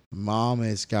 Mom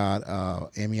has got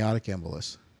amniotic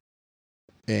embolus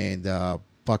and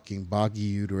fucking boggy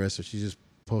uterus, so she's just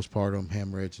postpartum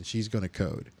hemorrhage, and she's going to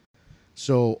code.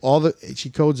 So she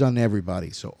codes on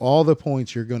everybody. So all the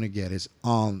points you're going to get is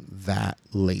on that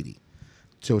lady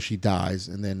till she dies,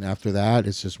 and then after that,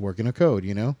 it's just working a code,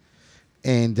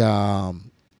 And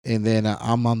then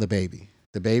I'm on the baby.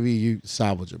 The baby, you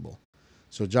salvageable.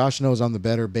 So Josh knows I'm the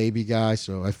better baby guy,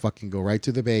 so I fucking go right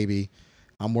to the baby.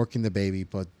 I'm working the baby,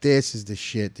 but this is the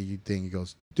shit that you think. He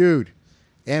goes, dude,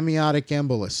 amniotic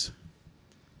embolus.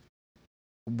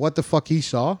 What the fuck he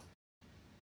saw?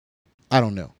 I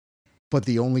don't know. But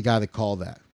the only guy that called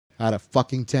that out of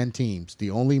fucking 10 teams,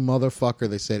 the only motherfucker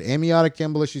that said amniotic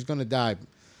embolus, she's going to die.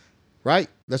 Right?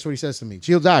 That's what he says to me.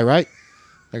 She'll die, right?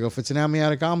 I go, if it's an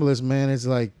amniotic embolus, man, it's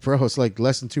like, bro, it's like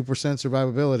less than 2%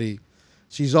 survivability.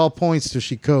 She's all points till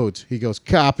she codes. He goes,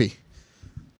 copy.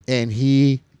 And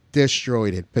he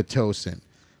destroyed it. Pitocin,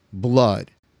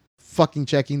 blood, fucking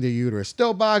checking the uterus.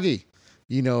 Still boggy.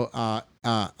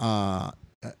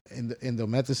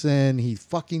 Endomethacin. He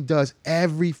fucking does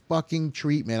every fucking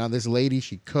treatment on this lady.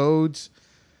 She codes.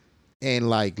 And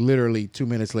literally 2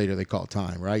 minutes later, they call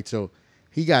time, right? So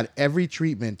he got every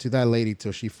treatment to that lady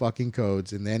till she fucking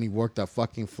codes. And then he worked a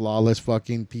fucking flawless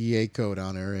fucking PA code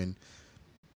on her and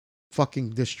fucking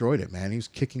destroyed it, man. He was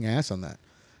kicking ass on that.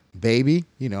 Baby,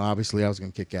 obviously I was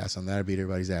gonna kick ass on that. I beat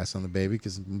everybody's ass on the baby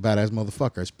because I'm a badass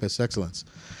motherfucker. I piss excellence.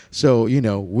 So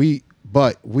we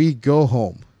go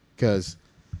home because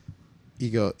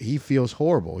he feels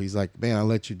horrible. He's like, man, I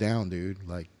let you down, dude.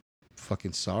 Like,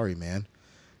 fucking sorry, man.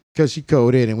 Because she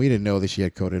coded, and we didn't know that she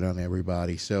had coded on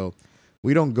everybody. So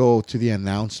we don't go to the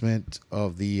announcement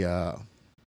of the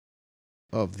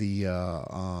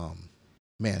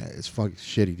man, it's fucking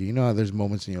shitty. Do you know how there's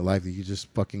moments in your life that you just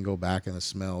fucking go back and the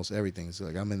smells, everything. It's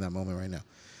like I'm in that moment right now.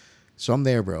 So I'm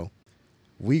there, bro.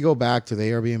 We go back to the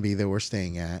Airbnb that we're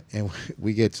staying at, and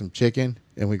we get some chicken,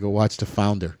 and we go watch The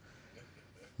Founder.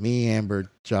 Me, Amber,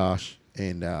 Josh,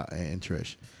 and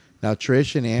Trish. Now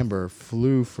Trish and Amber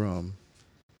flew from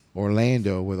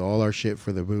Orlando with all our shit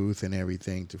for the booth and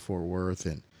everything to Fort Worth,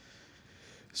 and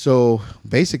so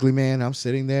basically, man, I'm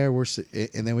sitting there.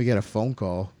 And then we get a phone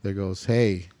call that goes,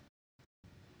 "Hey,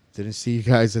 didn't see you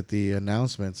guys at the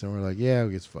announcements," and we're like, "Yeah,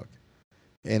 we get fucked."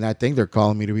 And I think they're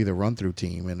calling me to be the run through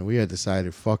team, and we had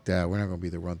decided, fuck that, we're not going to be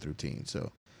the run through team.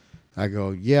 So I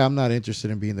go, "Yeah, I'm not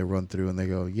interested in being the run through," and they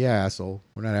go, "Yeah, asshole,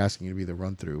 we're not asking you to be the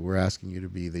run through. We're asking you to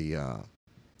be the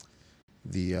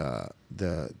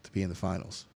to be in the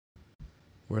finals."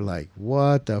 We're like,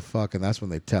 "What the fuck?" And that's when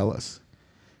they tell us.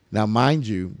 Now, mind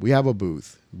you, we have a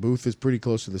booth. Booth is pretty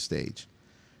close to the stage.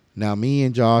 Now, me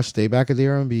and Josh stay back at the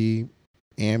R&B.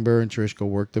 Amber and Trish go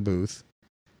work the booth.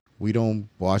 We don't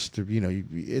watch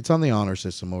it's on the honor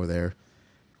system over there.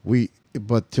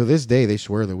 But to this day, they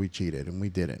swear that we cheated, and we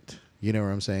didn't. You know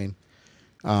what I'm saying?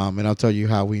 And I'll tell you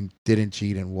how we didn't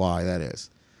cheat and why that is.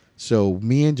 So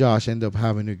me and Josh end up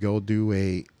having to go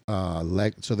do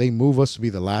so they move us to be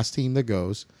the last team that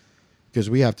goes because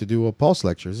we have to do a Pulse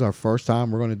lecture. This is our first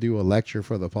time we're going to do a lecture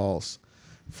for the Pulse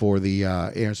for the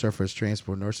Air and Surface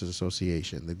Transport Nurses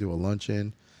Association. They do a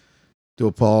luncheon, do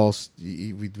a Pulse.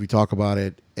 We talk about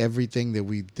it. Everything that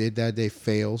we did that day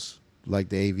fails. Like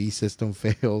the AV system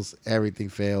fails. Everything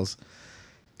fails.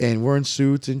 And we're in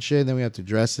suits and shit. And then we have to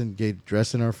get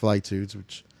dressed in our flight suits,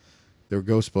 which they're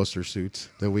Ghostbuster suits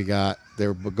that we got.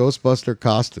 They're Ghostbuster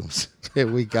costumes that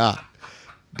we got.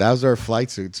 That was our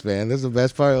flight suits, man. This is the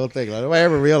best part of the whole thing. Like, nobody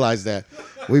ever realized that.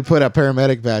 We put a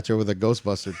paramedic badge over the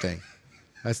Ghostbuster thing.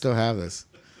 I still have this.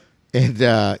 And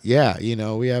yeah,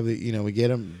 we have we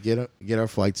get our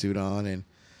flight suit on, and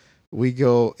we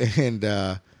go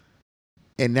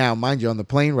and now, mind you, on the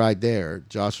plane ride there,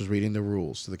 Josh was reading the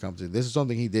rules to the competition. This is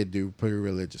something he did do pretty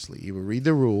religiously. He would read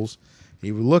the rules,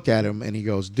 he would look at them, and he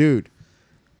goes, "Dude,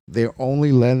 they're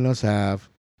only letting us have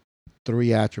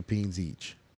 3 atropines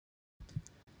each."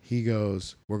 He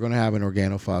goes, "We're going to have an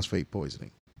organophosphate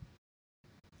poisoning."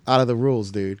 Out of the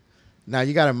rules, dude. Now,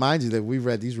 you got to mind you that we've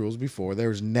read these rules before.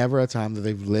 There's never a time that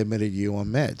they've limited you on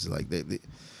meds. Like,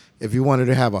 if you wanted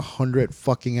to have 100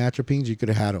 fucking atropines, you could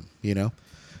have had them.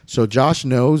 So Josh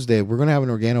knows that we're going to have an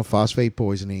organophosphate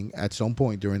poisoning at some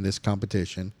point during this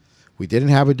competition. We didn't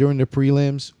have it during the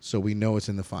prelims, so we know it's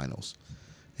in the finals.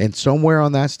 And somewhere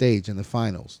on that stage in the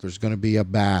finals, there's going to be a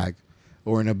bag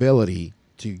or an ability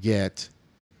to get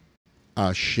a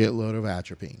shitload of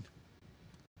atropine.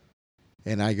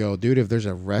 And I go, "Dude, if there's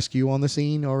a rescue on the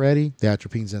scene already, the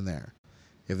atropine's in there.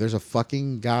 If there's a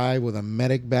fucking guy with a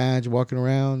medic badge walking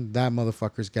around, that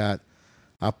motherfucker's got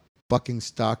a fucking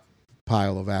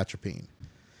stockpile of atropine."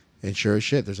 And sure as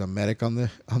shit, there's a medic on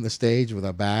the stage with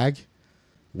a bag.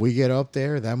 We get up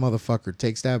there, that motherfucker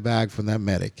takes that bag from that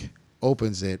medic,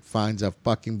 opens it, finds a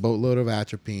fucking boatload of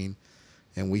atropine,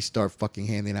 and we start fucking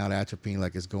handing out atropine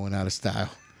like it's going out of style.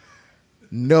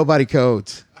 Nobody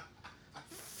codes.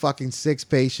 Fucking 6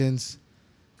 patients.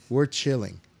 We're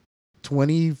chilling.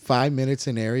 25-minute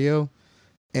scenario,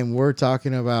 and we're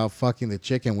talking about fucking the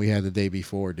chicken we had the day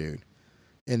before, dude,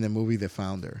 in the movie The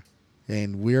Founder.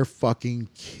 And we're fucking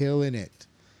killing it.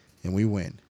 And we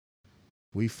win.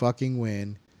 We fucking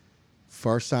win.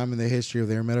 First time in the history of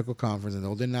their medical conference, and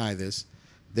they'll deny this,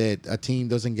 that a team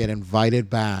doesn't get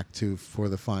invited back for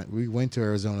the final. We went to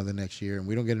Arizona the next year, and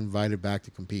we don't get invited back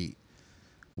to compete.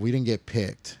 We didn't get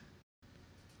picked.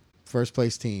 First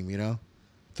place team,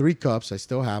 3 cups. I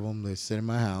still have them. They sit in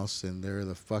my house, and they're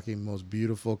the fucking most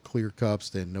beautiful clear cups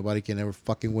that nobody can ever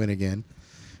fucking win again.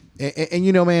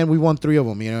 And man, we won 3 of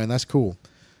them, and that's cool.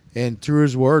 And through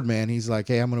his word, man, he's like,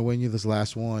 "Hey, I'm going to win you this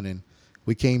last one." And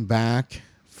we came back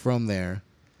from there,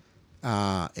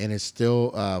 and it's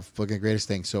still fucking greatest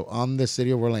thing. So on the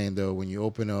city of Orlando, when you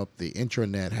open up, the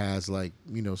intranet has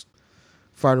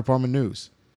fire department news.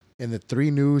 And the 3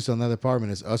 news on that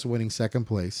department is us winning 2nd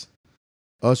place,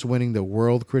 us winning the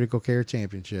World Critical Care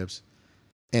Championships,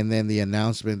 and then the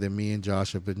announcement that me and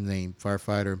Josh have been named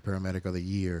Firefighter and Paramedic of the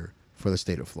Year for the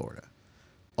state of Florida.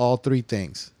 All 3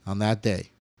 things on that day.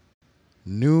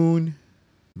 Noon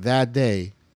that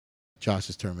day, Josh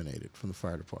is terminated from the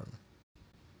fire department.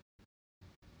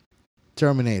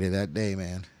 Terminated that day,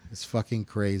 man. It's fucking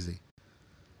crazy.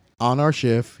 On our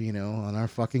shift, on our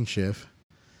fucking shift.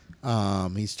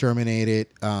 He's terminated.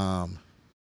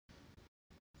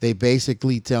 They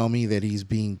basically tell me that he's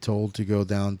being told to go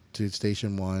down to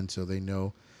station 1 so they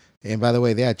know. And by the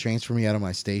way, they had transferred me out of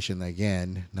my station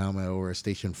again. Now I'm over at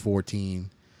station 14.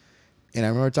 And I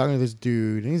remember talking to this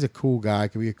dude, and he's a cool guy.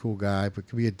 Could be a cool guy, but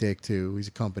could be a dick too. He's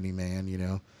a company man.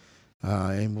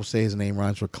 And we'll say his name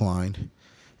rhymes with Klein.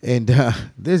 And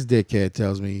this dickhead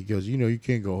tells me, he goes, you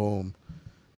can't go home.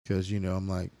 Because, I'm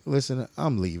like, listen,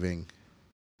 I'm leaving.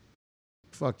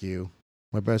 Fuck you.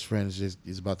 My best friend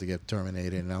is about to get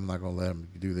terminated, and I'm not going to let him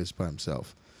do this by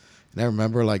himself. And I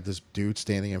remember, like, this dude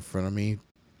standing in front of me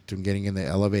to getting in the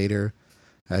elevator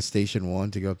at Station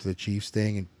 1 to go up to the Chiefs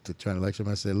thing and to try to lecture him.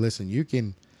 I said, listen, you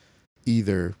can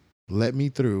either let me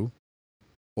through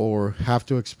or have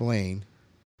to explain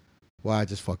why I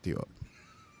just fucked you up.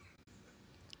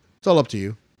 It's all up to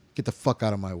you. Get the fuck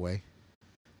out of my way.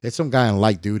 It's some guy on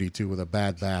light duty, too, with a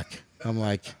bad back. I'm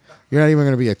like, you're not even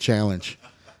going to be a challenge.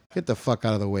 Get the fuck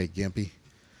out of the way, Gimpy.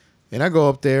 And I go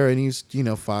up there, and he's,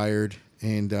 fired.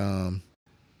 And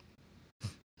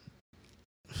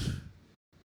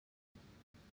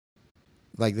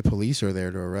like, the police are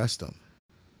there to arrest him.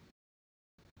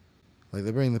 Like,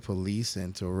 they bring the police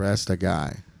in to arrest a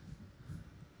guy.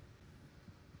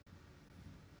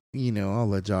 I'll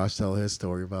let Josh tell his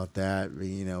story about that,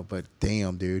 but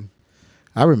damn, dude.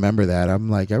 I remember that.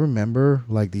 I remember,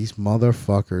 like, these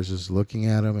motherfuckers just looking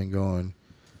at him and going,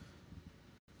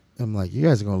 I'm like, you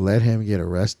guys are going to let him get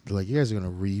arrested? Like, you guys are going to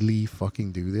really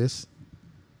fucking do this?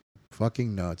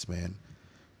 Fucking nuts, man.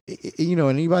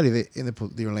 Anybody that in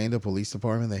the Orlando Police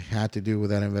Department, they had to do with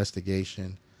that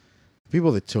investigation.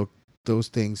 People that took those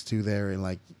things to there, and,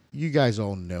 like, you guys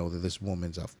all know that this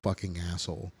woman's a fucking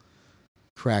asshole.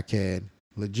 Crackhead,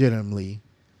 legitimately.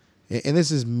 And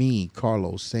this is me,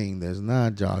 Carlos, saying this,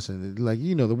 not Josh. And, like,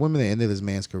 the woman that ended this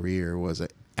man's career was an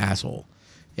asshole.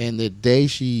 And the day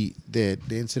the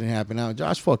incident happened, now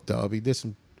Josh fucked up. He did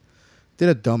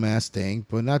a dumbass thing,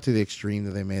 but not to the extreme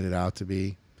that they made it out to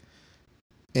be.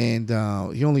 And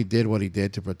he only did what he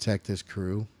did to protect his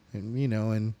crew. And,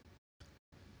 and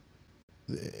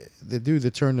the dude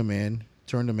that turned him in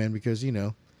because,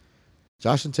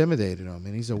 Josh intimidated him,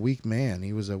 and he's a weak man.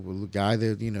 He was a guy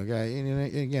that, and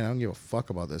again, I don't give a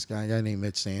fuck about this guy. A guy named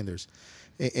Mitch Sanders.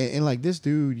 And like, this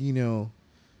dude,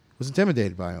 was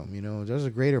intimidated by him. There's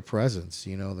a greater presence,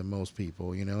 than most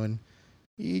people, and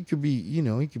he could be,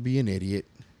 he could be an idiot.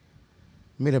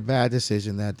 Made a bad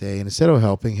decision that day, and instead of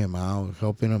helping him out,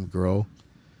 helping him grow,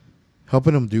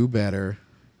 helping him do better,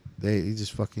 he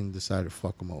just fucking decided to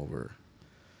fuck him over.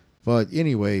 But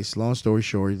anyways, long story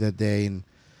short, that day, and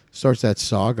starts that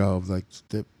saga of, like,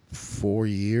 the 4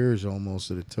 years almost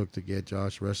that it took to get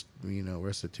Josh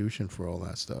restitution for all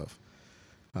that stuff.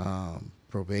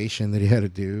 Probation that he had to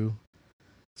do.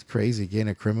 It's crazy getting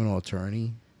a criminal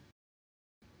attorney.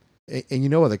 And you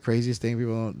know what the craziest thing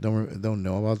people don't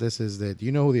know about this is that,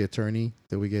 you know who the attorney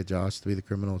that we get Josh to be the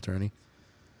criminal attorney?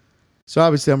 So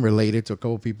obviously I'm related to a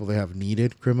couple people that have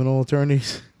needed criminal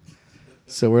attorneys.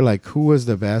 So we're like, who is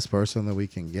the best person that we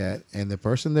can get? And the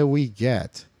person that we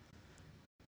get,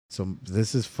 so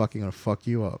this is fucking gonna fuck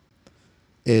you up,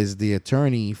 is the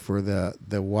attorney for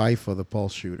the wife of the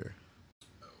Pulse shooter.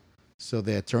 So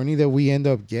the attorney that we end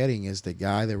up getting is the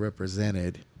guy that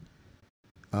represented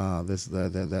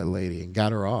that lady and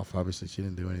got her off. Obviously, she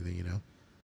didn't do anything,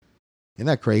 Isn't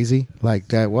that crazy? Like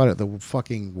that? The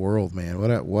fucking world, man.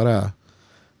 What a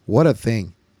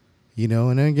thing, And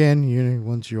then again,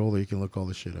 once you're older, you can look all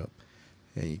this shit up,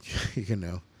 and you can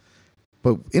know.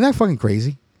 But isn't that fucking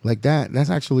crazy? Like that?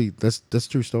 That's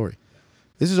true story.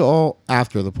 This is all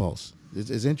after the Pulse.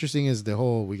 It's as interesting as the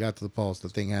whole we got to the Pulse, the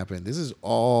thing happened. This is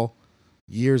all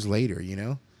years later,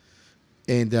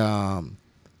 And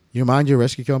your Mind Your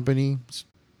Rescue Company,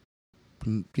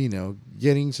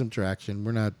 getting some traction.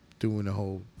 We're not doing a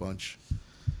whole bunch. I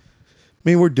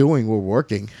mean, we're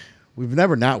working. We've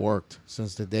never not worked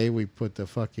since the day we put the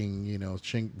fucking,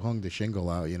 hung the shingle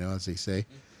out, as they say.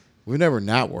 We've never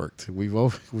not worked. We've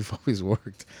always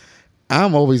worked.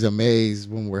 I'm always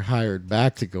amazed when we're hired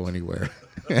back to go anywhere.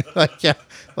 I'm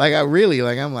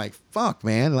like, fuck,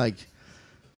 man. Like,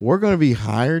 we're going to be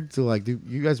hired to, like, do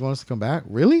you guys want us to come back?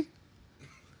 Really?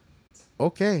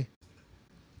 Okay.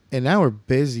 And now we're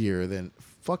busier than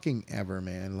fucking ever,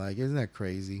 man. Like, isn't that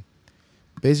crazy?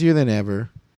 Busier than ever.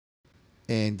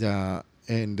 And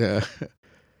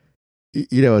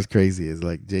You know what's crazy is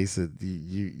like Jason,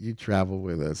 you travel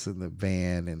with us in the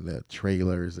van and the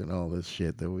trailers and all this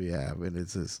shit that we have, and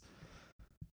it's just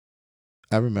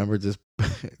I remember just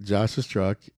Josh's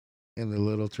truck in the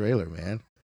little trailer, man.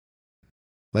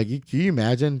 Like, can you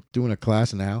imagine doing a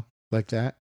class now like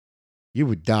that? You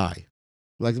would die.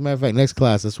 Like, as a matter of fact, next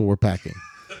class, that's what we're packing.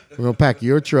 We're gonna pack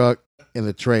your truck in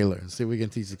the trailer and see if we can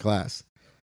teach the class.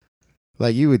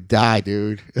 Like, you would die,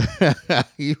 dude.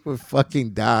 You would fucking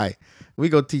die. We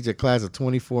go teach a class of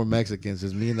 24 Mexicans,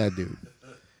 just me and that dude.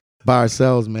 By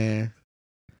ourselves, man.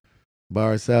 By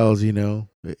ourselves, it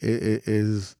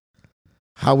is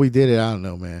how we did it. I don't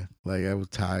know, man. Like, I was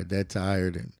tired, dead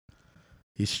tired, and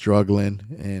he's struggling,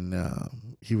 and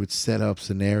he would set up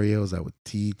scenarios. I would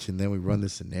teach, and then we run the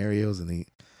scenarios, and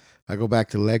I go back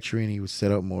to lecturing. He would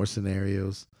set up more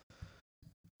scenarios,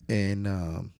 and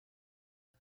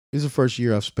this is the first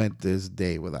year I've spent this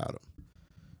day without him.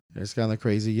 It's kind of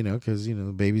crazy, because the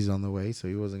baby's on the way, so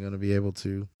he wasn't going to be able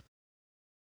to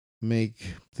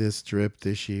make this trip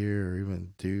this year or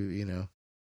even do,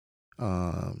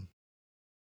 Um,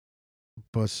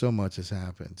 but so much has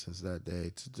happened since that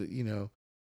day.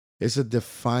 It's a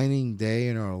defining day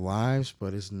in our lives,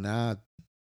 but it's not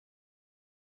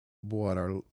what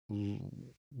our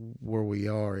where we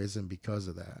are isn't because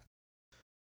of that.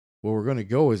 Where we're gonna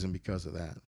go isn't because of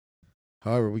that.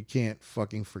 However, we can't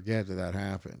fucking forget that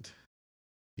happened.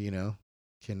 You know,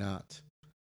 cannot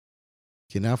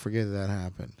cannot forget that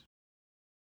happened.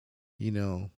 You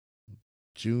know,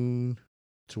 June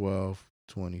 12th,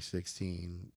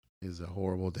 2016 is a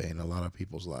horrible day in a lot of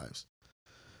people's lives.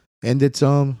 Ended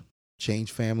some,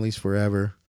 changed families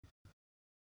forever,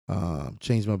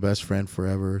 changed my best friend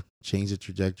forever, changed the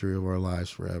trajectory of our lives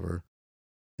forever.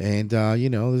 And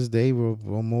this day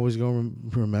I'm always going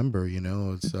to remember.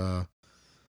 It's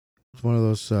one of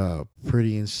those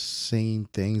pretty insane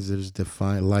things that is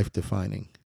life defining.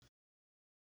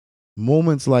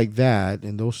 Moments like that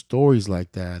and those stories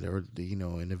like that, or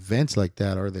and events like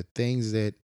that, are the things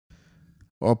that,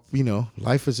 or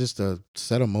life is just a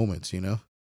set of moments.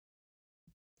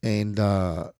 And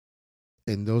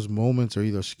those moments are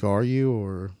either scar you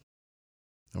or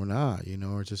not.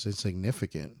 Or just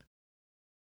insignificant.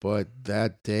 But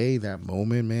that day, that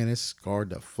moment, man, it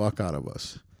scarred the fuck out of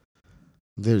us.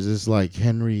 There's this like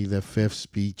Henry V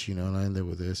speech, and I ended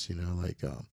with this, like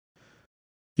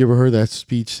you ever heard that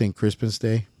speech St. Crispin's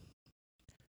Day?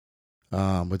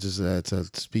 Which is it's a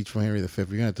speech from Henry V. You're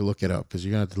gonna have to look it up because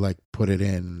you're gonna have to like put it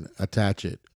in, attach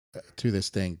it to this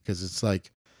thing because it's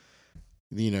like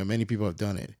many people have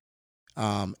done it.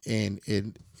 And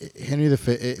Henry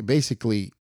V,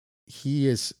 basically he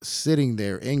is sitting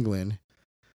there. England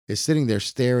is sitting there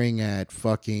staring at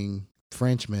fucking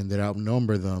Frenchmen that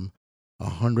outnumber them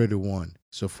 100 to 1.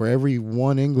 So for every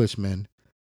one Englishman,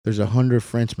 there's 100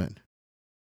 Frenchmen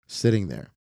sitting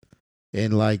there,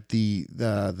 and like the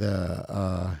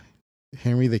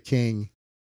Henry the King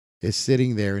is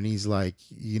sitting there, and he's like,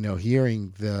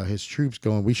 hearing his troops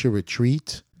going, "We should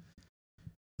retreat.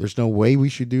 There's no way we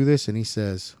should do this," and he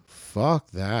says,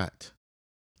 "Fuck that."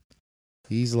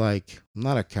 He's like, "I'm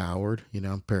not a coward."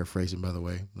 I'm paraphrasing, by the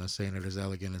way. I'm not saying it as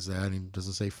elegant as that. He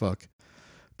doesn't say fuck.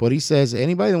 But he says,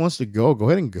 anybody that wants to go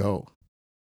ahead and go.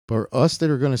 But us that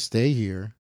are going to stay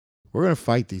here, we're going to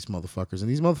fight these motherfuckers. And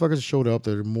these motherfuckers showed up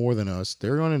that are more than us.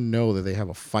 They're going to know that they have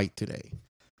a fight today.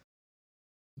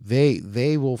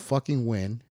 They will fucking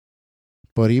win.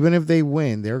 But even if they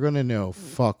win, they're going to know,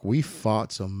 fuck, we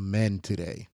fought some men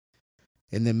today.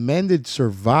 And the men that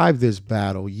survive this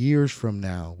battle years from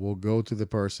now will go to the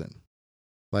person.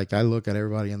 Like, I look at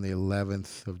everybody on the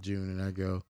 11th of June and I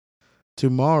go,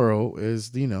 tomorrow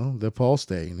is, the Pulse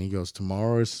Day. And he goes,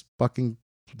 tomorrow is fucking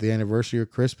the anniversary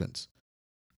of Crispin's.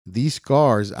 These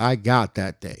scars I got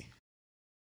that day.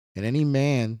 And any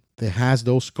man that has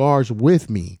those scars with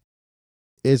me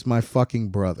is my fucking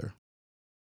brother.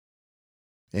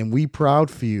 And we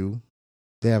proud few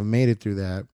that have made it through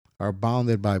that are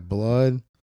bounded by blood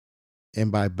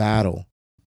and by battle.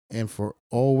 And for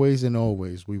always and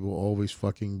always, we will always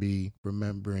fucking be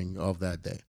remembering of that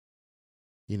day.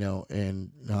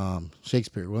 And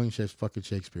Shakespeare, fucking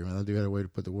Shakespeare, man. I do have a way to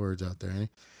put the words out there.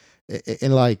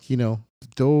 And like,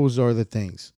 those are the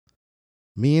things.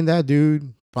 Me and that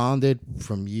dude bonded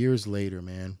from years later,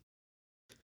 man.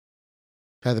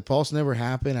 Had the Pulse never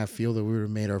happened, I feel that we would have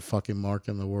made our fucking mark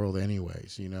in the world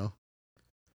anyways.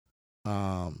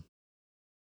 Um,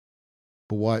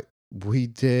 but what we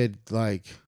did, like,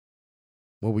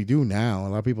 what we do now, a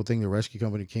lot of people think the rescue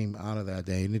company came out of that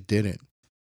day, and it didn't.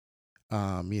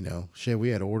 Shit, we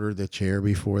had ordered the chair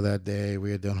before that day.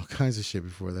 We had done all kinds of shit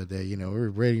before that day. We were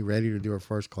ready to do our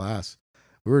first class.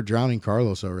 We were drowning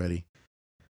Carlos already.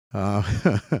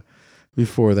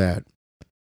 Before that.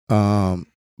 Um,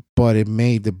 but it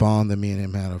made the bond that me and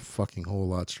him had a fucking whole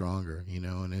lot stronger,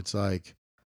 and it's like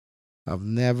I've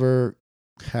never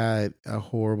had a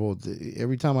horrible day.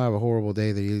 Every time I have a horrible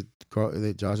day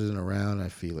that Josh isn't around, I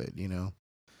feel it,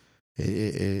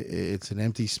 it's an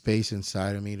empty space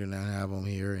inside of me to not have him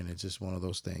here, and it's just one of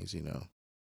those things,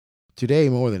 Today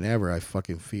more than ever, I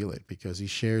fucking feel it because he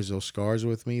shares those scars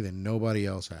with me that nobody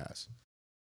else has.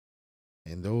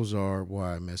 And those are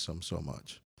why I miss him so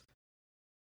much.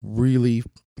 Really,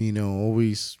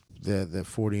 always that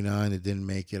 49 that didn't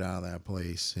make it out of that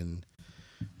place. And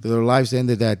their lives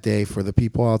ended that day. For the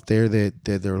people out there that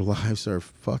their lives are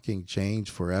fucking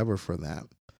changed forever for that.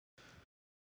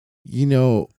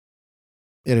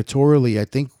 Editorially, I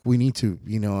think we need to,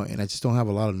 and I just don't have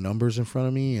a lot of numbers in front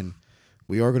of me, and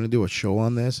we are going to do a show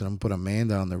on this, and I'm going to put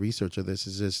Amanda on the research of this,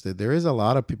 is just that there is a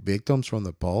lot of victims from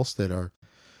the Pulse that are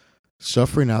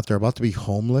suffering out there, about to be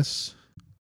homeless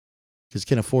because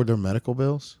can't afford their medical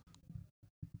bills.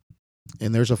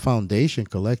 And there's a foundation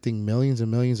collecting millions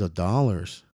and millions of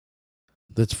dollars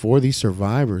that's for these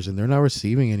survivors, and they're not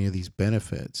receiving any of these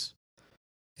benefits.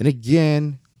 And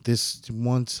again, this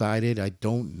one-sided, I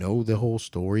don't know the whole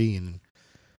story,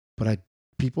 but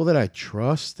people that I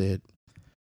trust that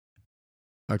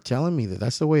are telling me that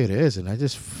that's the way it is, and I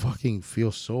just fucking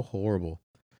feel so horrible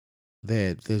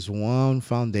that this one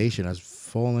foundation has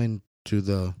fallen to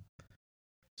the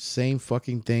same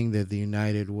fucking thing that the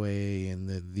United Way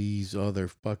and these other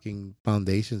fucking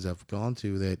foundations have gone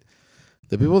to, that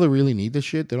the people that really need the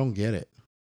shit, they don't get it.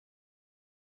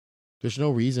 There's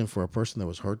no reason for a person that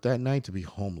was hurt that night to be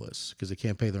homeless because they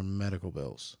can't pay their medical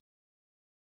bills.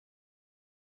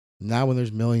 Not when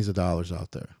there's millions of dollars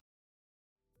out there.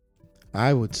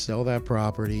 I would sell that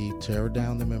property, tear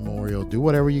down the memorial, do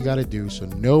whatever you got to do so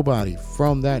nobody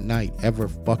from that night ever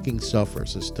fucking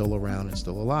suffers, is still around and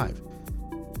still alive.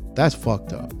 That's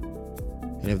fucked up.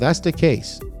 And if that's the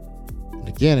case,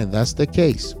 if that's the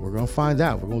case, we're going to find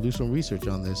out. We're going to do some research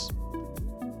on this.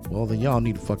 Well, then y'all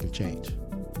need to fucking change.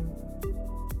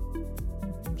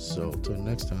 So, till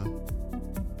next time,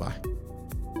 bye.